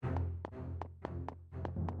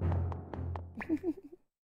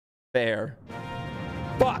 Fair.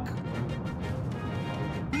 Fuck!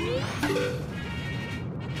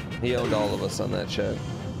 He owned all of us on that chat.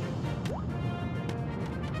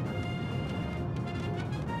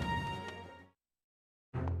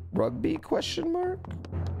 Rugby question mark?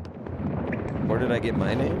 Where did I get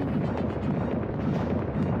my name?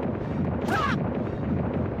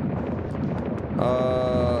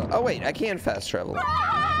 Oh wait, I can fast travel.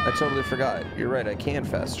 I totally forgot. You're right, I can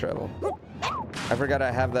fast travel. I forgot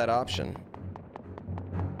I have that option.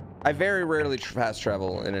 I very rarely fast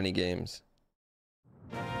travel in any games.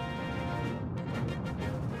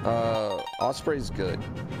 Osprey's good.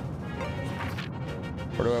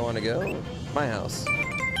 Where do I want to go? My house.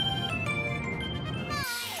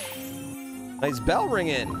 Nice bell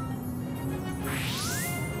ringing.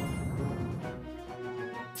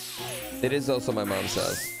 It is also my mom's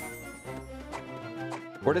house.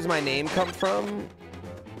 Where does my name come from?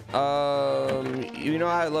 You know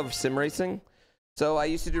how I love sim racing? So I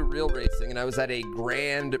used to do real racing, and I was at a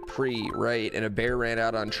Grand Prix, right? And a bear ran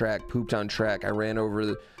out on track, pooped on track. I ran over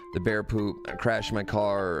the bear poop, I crashed my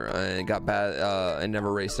car, and got bad. I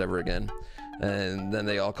never raced ever again. And then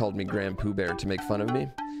they all called me GrandPooBear to make fun of me.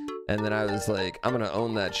 And then I was like, I'm gonna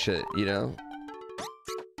own that shit, you know?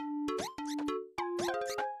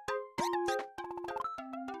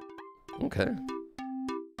 Okay.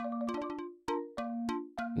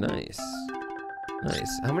 Nice.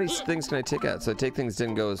 Nice. How many things can I take out? So I take things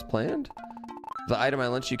didn't go as planned? The item I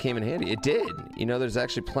lent you came in handy. It did. You know, there's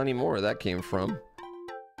actually plenty more where that came from.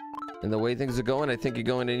 And the way things are going, I think you're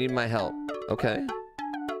going to need my help. Okay.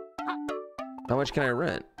 How much can I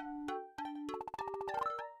rent?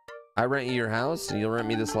 I rent you your house and you'll rent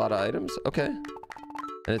me this lot of items? Okay. And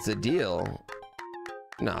it's a deal.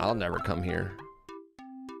 No, I'll never come here.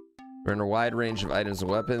 Rent a wide range of items and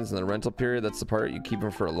weapons in the rental period. That's the part you keep them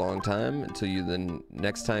for a long time until you then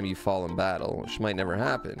next time you fall in battle, which might never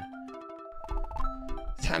happen.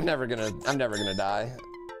 I'm never gonna die.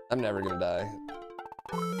 I'm never gonna die.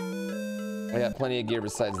 I got plenty of gear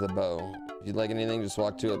besides the bow. If you'd like anything, just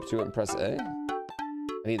walk up to it and press A.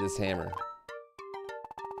 I need this hammer.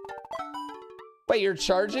 Wait, you're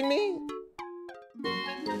charging me?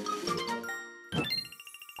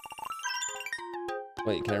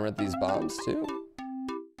 Wait, can I rent these bombs too?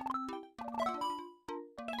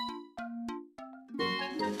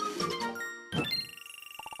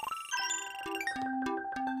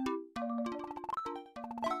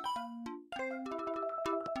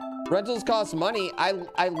 Rentals cost money. I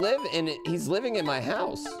live in it. He's living in my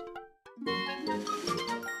house.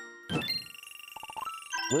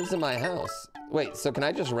 Lives in my house. Wait, so can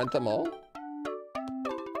I just rent them all?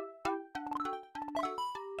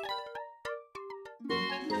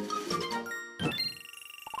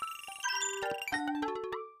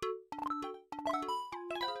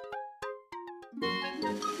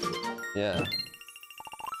 Yeah.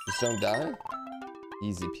 Just don't die?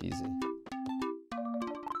 Easy peasy.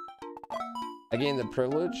 I gained the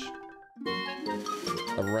privilege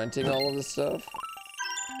of renting all of this stuff.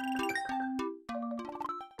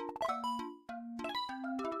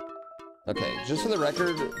 Okay, just for the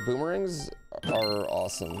record, boomerangs are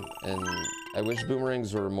awesome, and I wish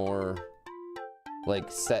boomerangs were more like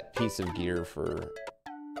set piece of gear for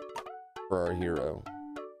our hero,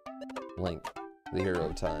 Link, the hero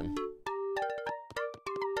of time.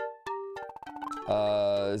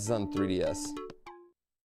 This is on 3DS.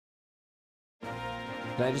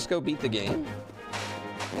 Can I just go beat the game?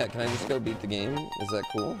 Yeah, can I just go beat the game? Is that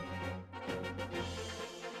cool?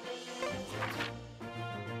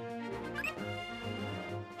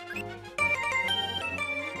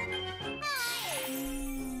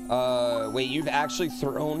 Wait, you've actually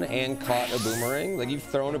thrown and caught a boomerang? Like you've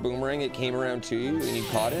thrown a boomerang, it came around to you, and you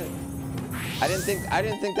caught it? I didn't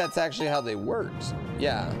think that's actually how they worked.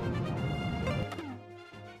 Yeah.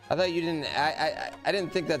 I thought you didn't. I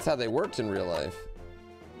didn't think that's how they worked in real life.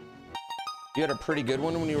 You had a pretty good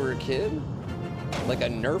one when you were a kid? Like a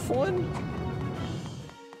Nerf one?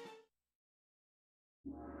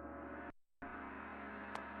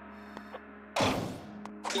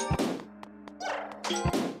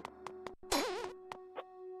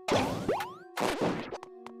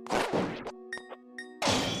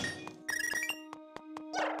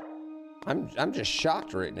 I'm just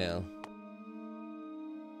shocked right now.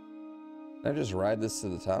 Can I just ride this to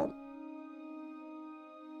the top?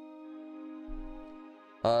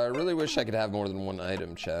 I really wish I could have more than one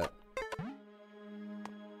item, chat.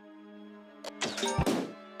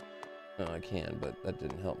 No, I can, but that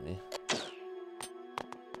didn't help me.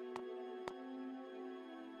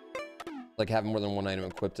 Like have more than one item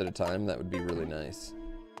equipped at a time, that would be really nice.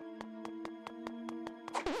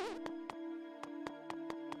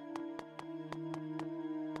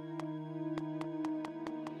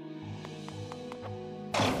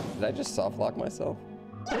 Did I just soft lock myself?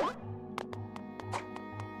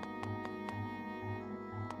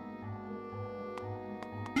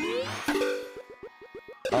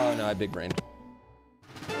 Oh no, I big brain.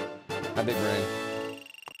 I big brain.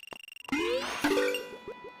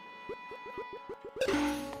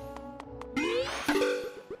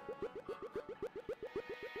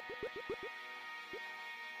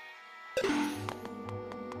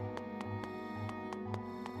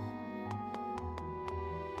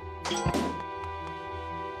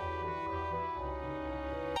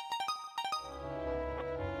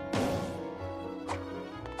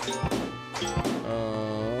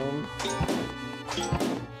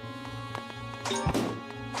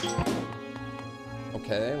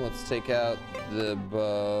 Okay, let's take out the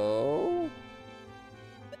bow.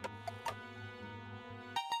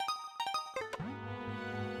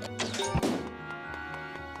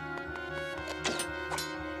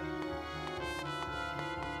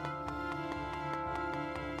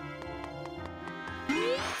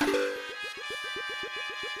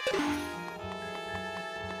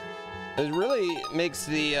 It really makes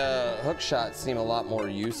the hook shot seem a lot more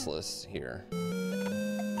useless here.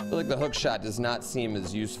 I feel like the hook shot does not seem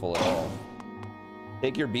as useful at all.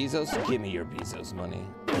 Take your Bezos? Give me your Bezos money.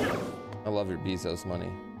 I love your Bezos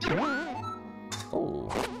money. Oh.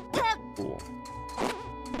 Cool.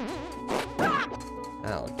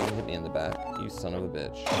 Ow, don't hit me in the back, you son of a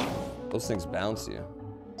bitch. Those things bounce you.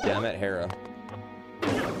 Yeah, I'm at Hera.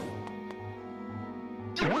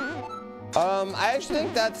 I actually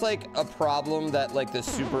think that's like a problem that like the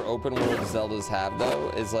super open world Zeldas have though,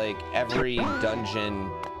 is like every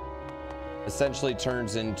dungeon essentially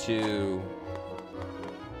turns into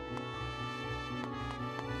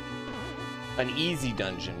an easy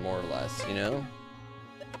dungeon, more or less, you know?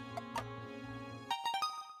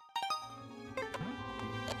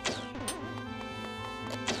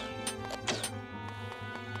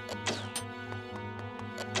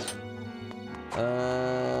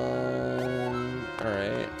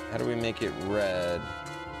 Alright, how do we make it red?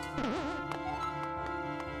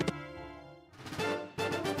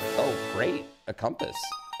 Oh, great, a compass.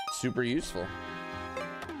 Super useful.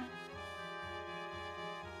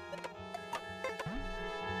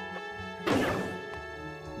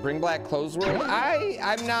 Bring Black Clothes World?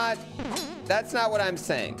 I'm not, that's not what I'm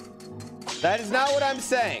saying. That is not what I'm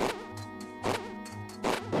saying.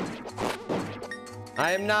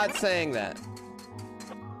 I am not saying that.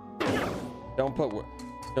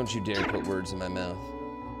 Don't you dare put words in my mouth.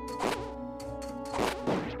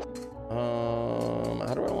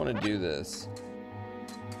 How do I want to do this?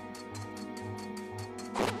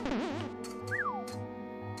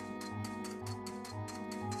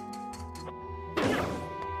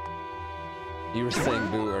 You were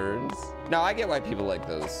saying boo words? No, I get why people like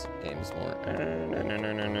those games more.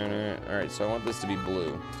 All right, so I want this to be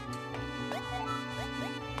blue.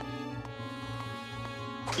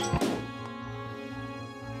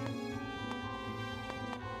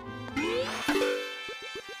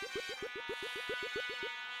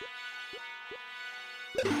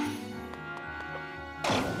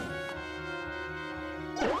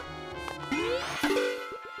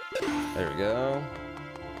 There we go.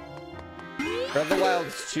 Breath of the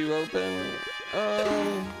Wild's too open.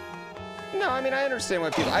 No, I mean, I understand why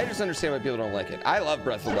I just understand why people don't like it. I love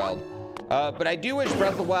Breath of the Wild. But I do wish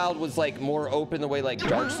Breath of the Wild was like more open the way like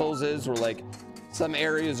Dark Souls is, where like some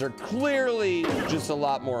areas are clearly just a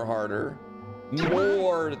lot more harder.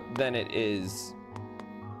 More than it is.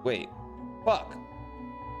 Wait. Fuck.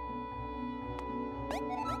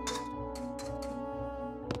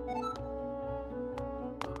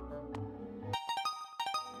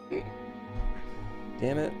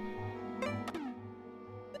 Damn it.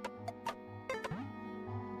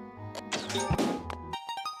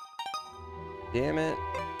 Damn it.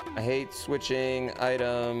 I hate switching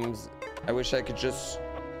items. I wish I could just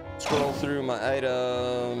scroll through my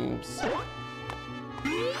items.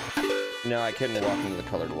 No, I couldn't walk into the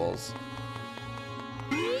colored walls.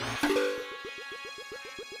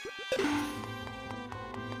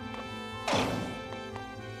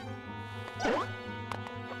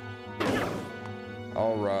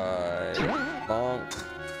 All right. Bonk.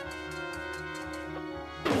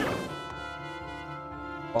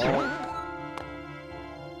 Bonk.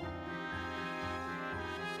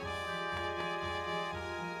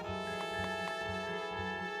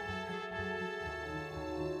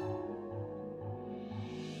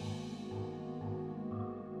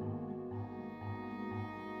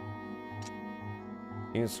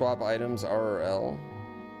 You can swap items R or L.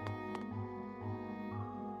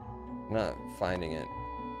 I'm not finding it.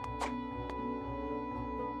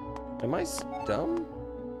 Am I dumb?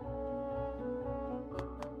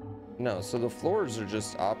 No, so the floors are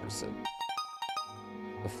just opposite.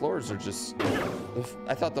 The floors are just...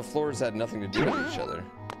 I thought the floors had nothing to do with each other.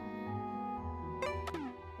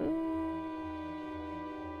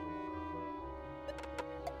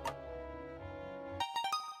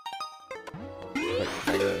 Wait,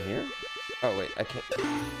 can I go in here? Oh, wait, I can't...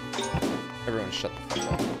 Everyone shut the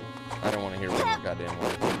fuck up. I don't want to hear one more goddamn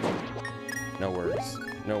word. No words.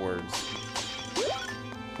 No words.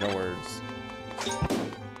 No words.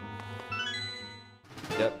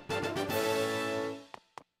 Yep.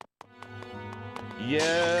 Yep.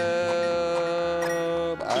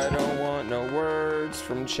 I don't want no words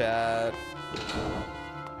from chat.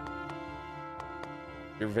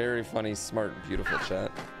 You're very funny, smart, beautiful,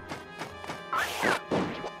 chat.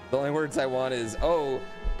 The only words I want is, oh,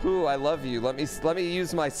 Pooh, I love you. Let me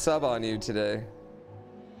use my sub on you today.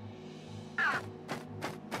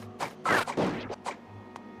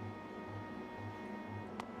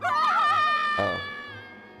 Oh.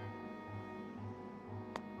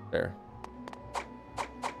 There.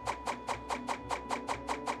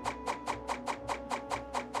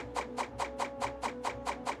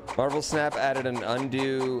 Marvel Snap added an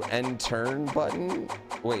undo end turn button.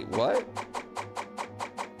 Wait, what?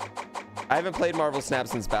 I haven't played Marvel Snap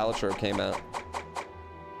since Balatro came out.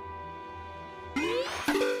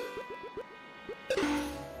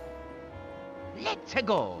 Let's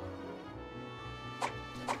go.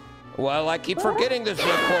 Well, I keep forgetting this is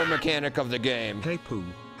the core mechanic of the game. Hey Pooh,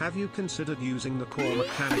 have you considered using the core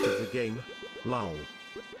mechanic of the game? Lol.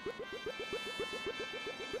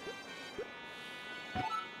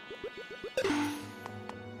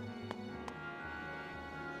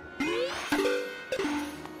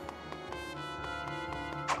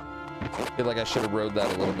 I feel like I should have rode that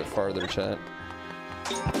a little bit farther, chat.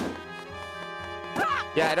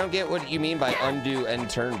 Yeah, I don't get what you mean by undo end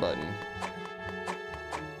turn button.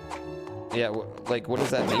 Yeah, like, what does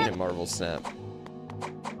that mean in Marvel Snap?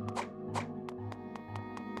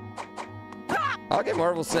 I'll get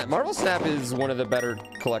Marvel Snap. Marvel Snap is one of the better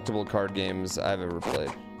collectible card games I've ever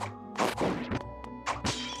played.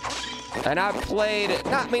 And I've played,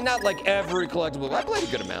 not like every collectible, I played a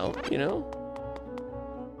good amount, you know?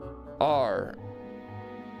 R.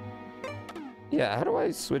 Yeah, how do I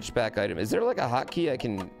switch back item? Is there like a hotkey I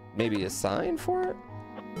can maybe assign for it?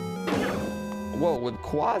 Whoa, with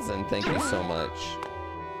Quasin, thank you so much.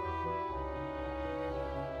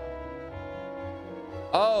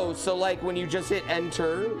 Oh, so like when you just hit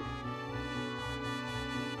enter.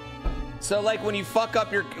 So like when you fuck up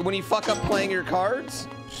playing your cards,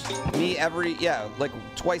 me like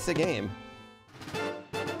twice a game.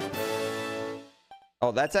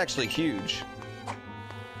 Oh, that's actually huge.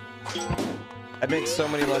 That makes so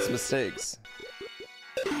many less mistakes.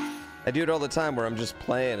 I do it all the time where I'm just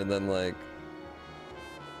playing and then like.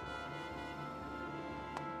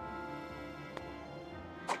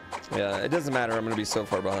 Yeah, it doesn't matter. I'm gonna be so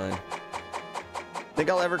far behind. Think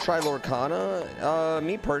I'll ever try Lorcana?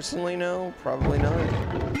 Me personally, no. Probably not.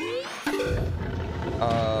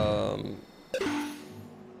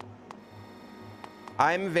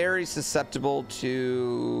 I'm very susceptible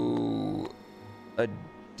to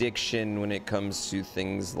addiction when it comes to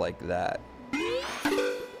things like that.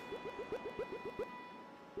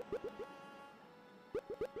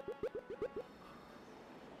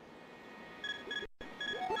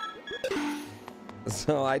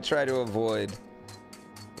 So I try to avoid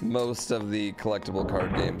most of the collectible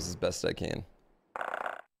card games as best I can.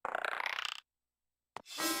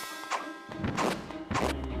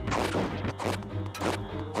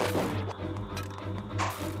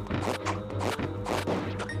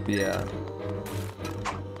 Yeah.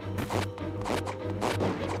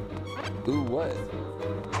 Ooh, what?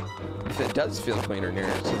 If it does feel cleaner in here,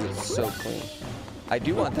 because it's so clean. I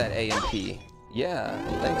do want that AMP. Yeah,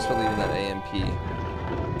 thanks for leaving that AMP.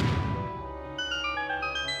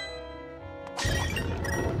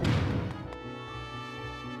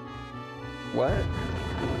 What?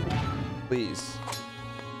 Please.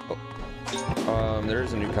 Oh. There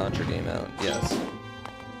is a new Contra game out. Yes.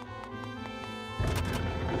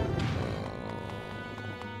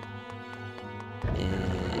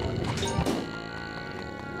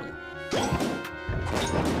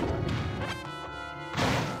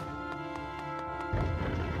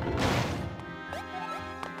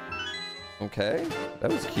 Okay,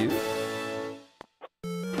 that was cute.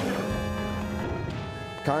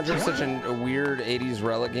 Conjure's such a weird 80s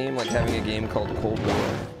relic game, like having a game called Cold War.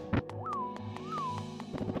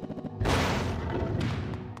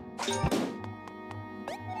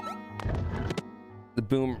 The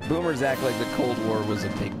boomers act like the Cold War was a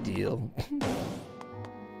big deal.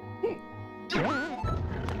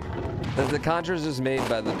 The Contra's just made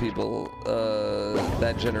by the people,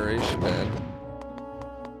 that generation, man.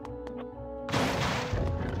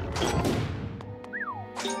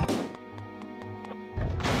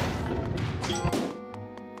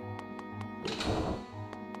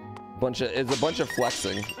 It's a bunch of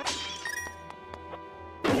flexing.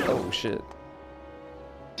 Oh shit.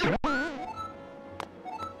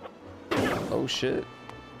 Oh shit.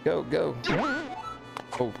 Go, go.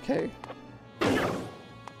 Okay.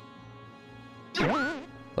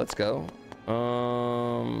 Let's go.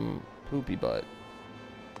 Poopy butt.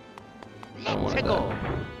 Let's go.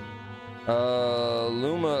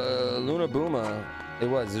 Luna Booma. It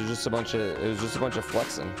was just a bunch of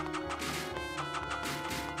flexing.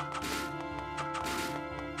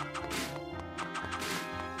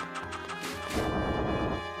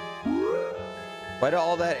 Why did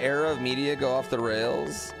all that era of media go off the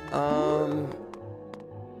rails? All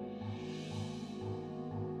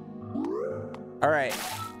right.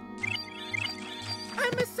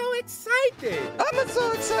 I'm so excited. I'm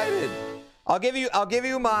so excited. I'll give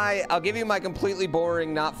you my completely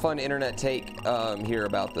boring, not fun internet take here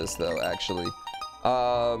about this though, actually.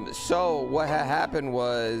 So what happened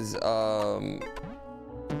was oh,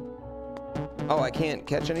 I can't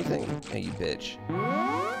catch anything? Oh, you bitch.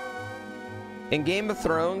 In Game of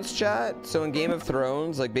Thrones, chat, so in Game of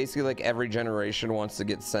Thrones, like basically like every generation wants to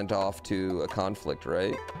get sent off to a conflict,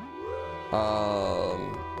 right?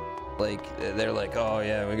 Like they're like, oh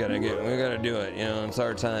yeah, we gotta do it, you know, it's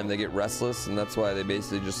our time. They get restless, and that's why they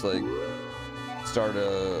basically just like start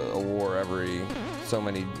a war every so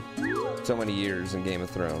many years in Game of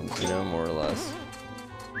Thrones, you know, more or less.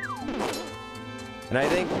 And I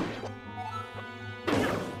think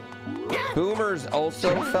boomers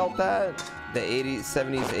also felt that. The 80s,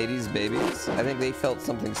 70s, 80s babies, I think they felt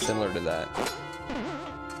something similar to that.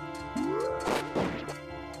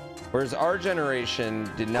 Whereas our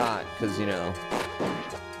generation did not, because, you know,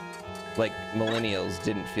 like millennials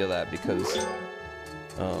didn't feel that because,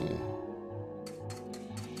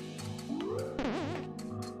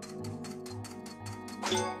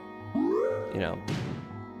 you know,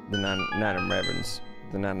 the 9/11s,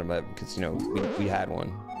 because, you know, we had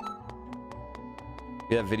one.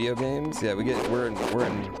 We have video games. Yeah, we're in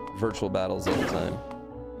virtual battles all the time.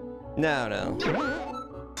 No.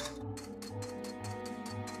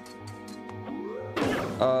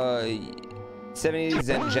 70s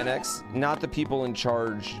and Gen X, not the people in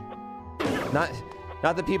charge.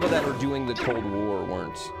 Not the people that were doing the Cold War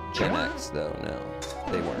weren't Gen X, though. No,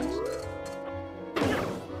 they weren't.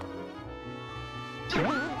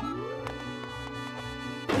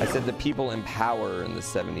 I said the people in power in the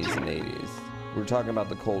 70s and 80s. We were talking about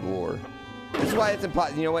the Cold War. This is why it's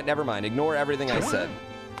impossible. You know what? Never mind. Ignore everything I said.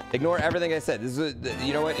 Ignore everything I said. This is,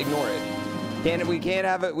 you know what? Ignore it. We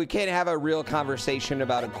can't have a real conversation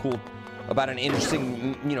about about an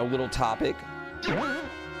interesting, you know, little topic.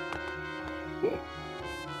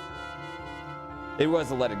 It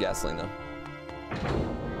was a leaded gasoline, though.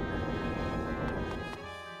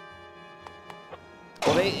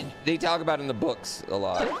 Well, they talk about it in the books a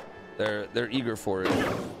lot. They're eager for it.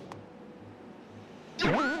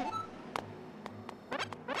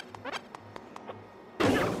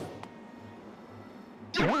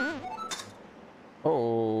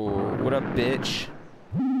 Oh, what up, bitch?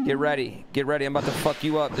 Get ready. Get ready. I'm about to fuck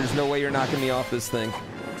you up. There's no way you're knocking me off this thing.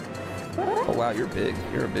 Oh, wow, you're big.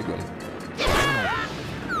 You're a big one.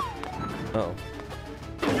 Oh.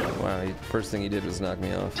 Wow, first thing he did was knock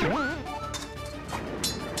me off.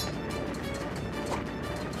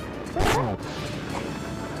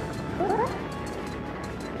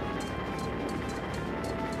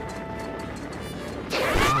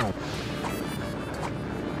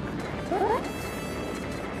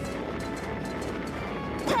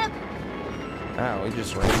 Ow, he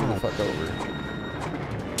just ran the fuck over.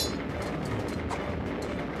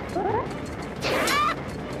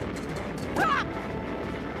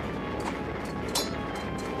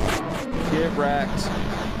 Get wrecked.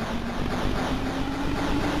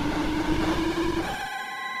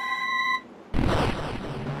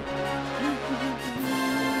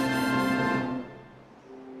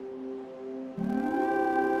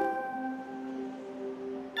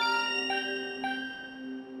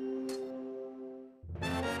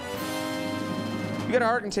 You got a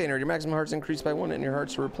heart container. Your maximum heart's increased by 1 and your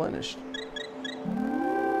hearts are replenished.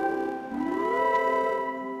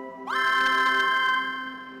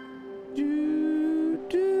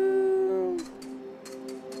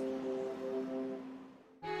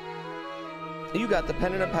 You got the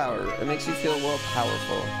pendant of power. It makes you feel more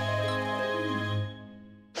powerful.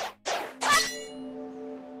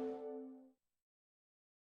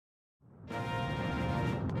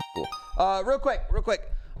 Cool. Real quick.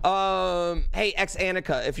 Hey,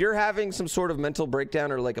 ex-Annika, if you're having some sort of mental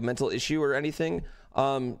breakdown or like a mental issue or anything,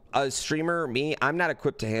 a streamer, me, I'm not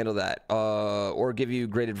equipped to handle that, or give you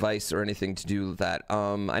great advice or anything to do with that.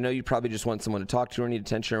 I know you probably just want someone to talk to or need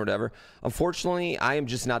attention or whatever. Unfortunately, I am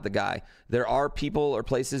just not the guy. There are people or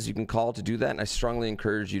places you can call to do that, and I strongly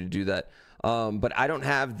encourage you to do that. But I don't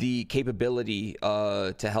have the capability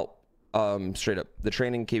to help. Straight up, the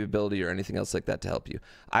training capability or anything else like that to help you.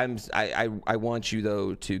 I want you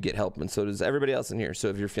though to get help, and so does everybody else in here. So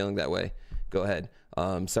if you're feeling that way, go ahead.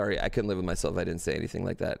 Sorry, I couldn't live with myself. I didn't say anything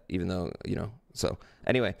like that, even though, you know. So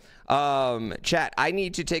anyway, chat, I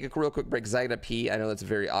need to take a real quick break because I gotta pee. I know that's a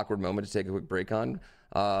very awkward moment to take a quick break on,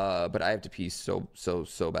 but I have to pee so bad.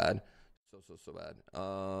 So bad.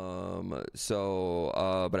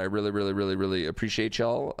 But I really appreciate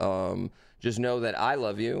y'all. Just know that I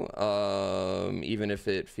love you, even if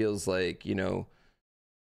it feels like, you know,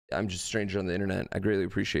 I'm just a stranger on the internet. I greatly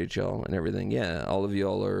appreciate y'all and everything. Yeah, all of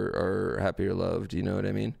y'all are happy or loved, you know what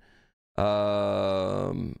I mean?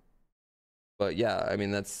 But yeah, I mean,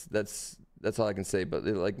 that's all I can say, but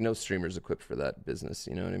like no streamer's equipped for that business,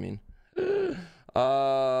 you know what I mean?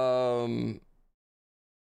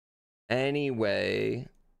 Anyway,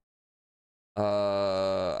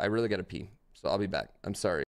 I really gotta pee, so I'll be back. I'm sorry.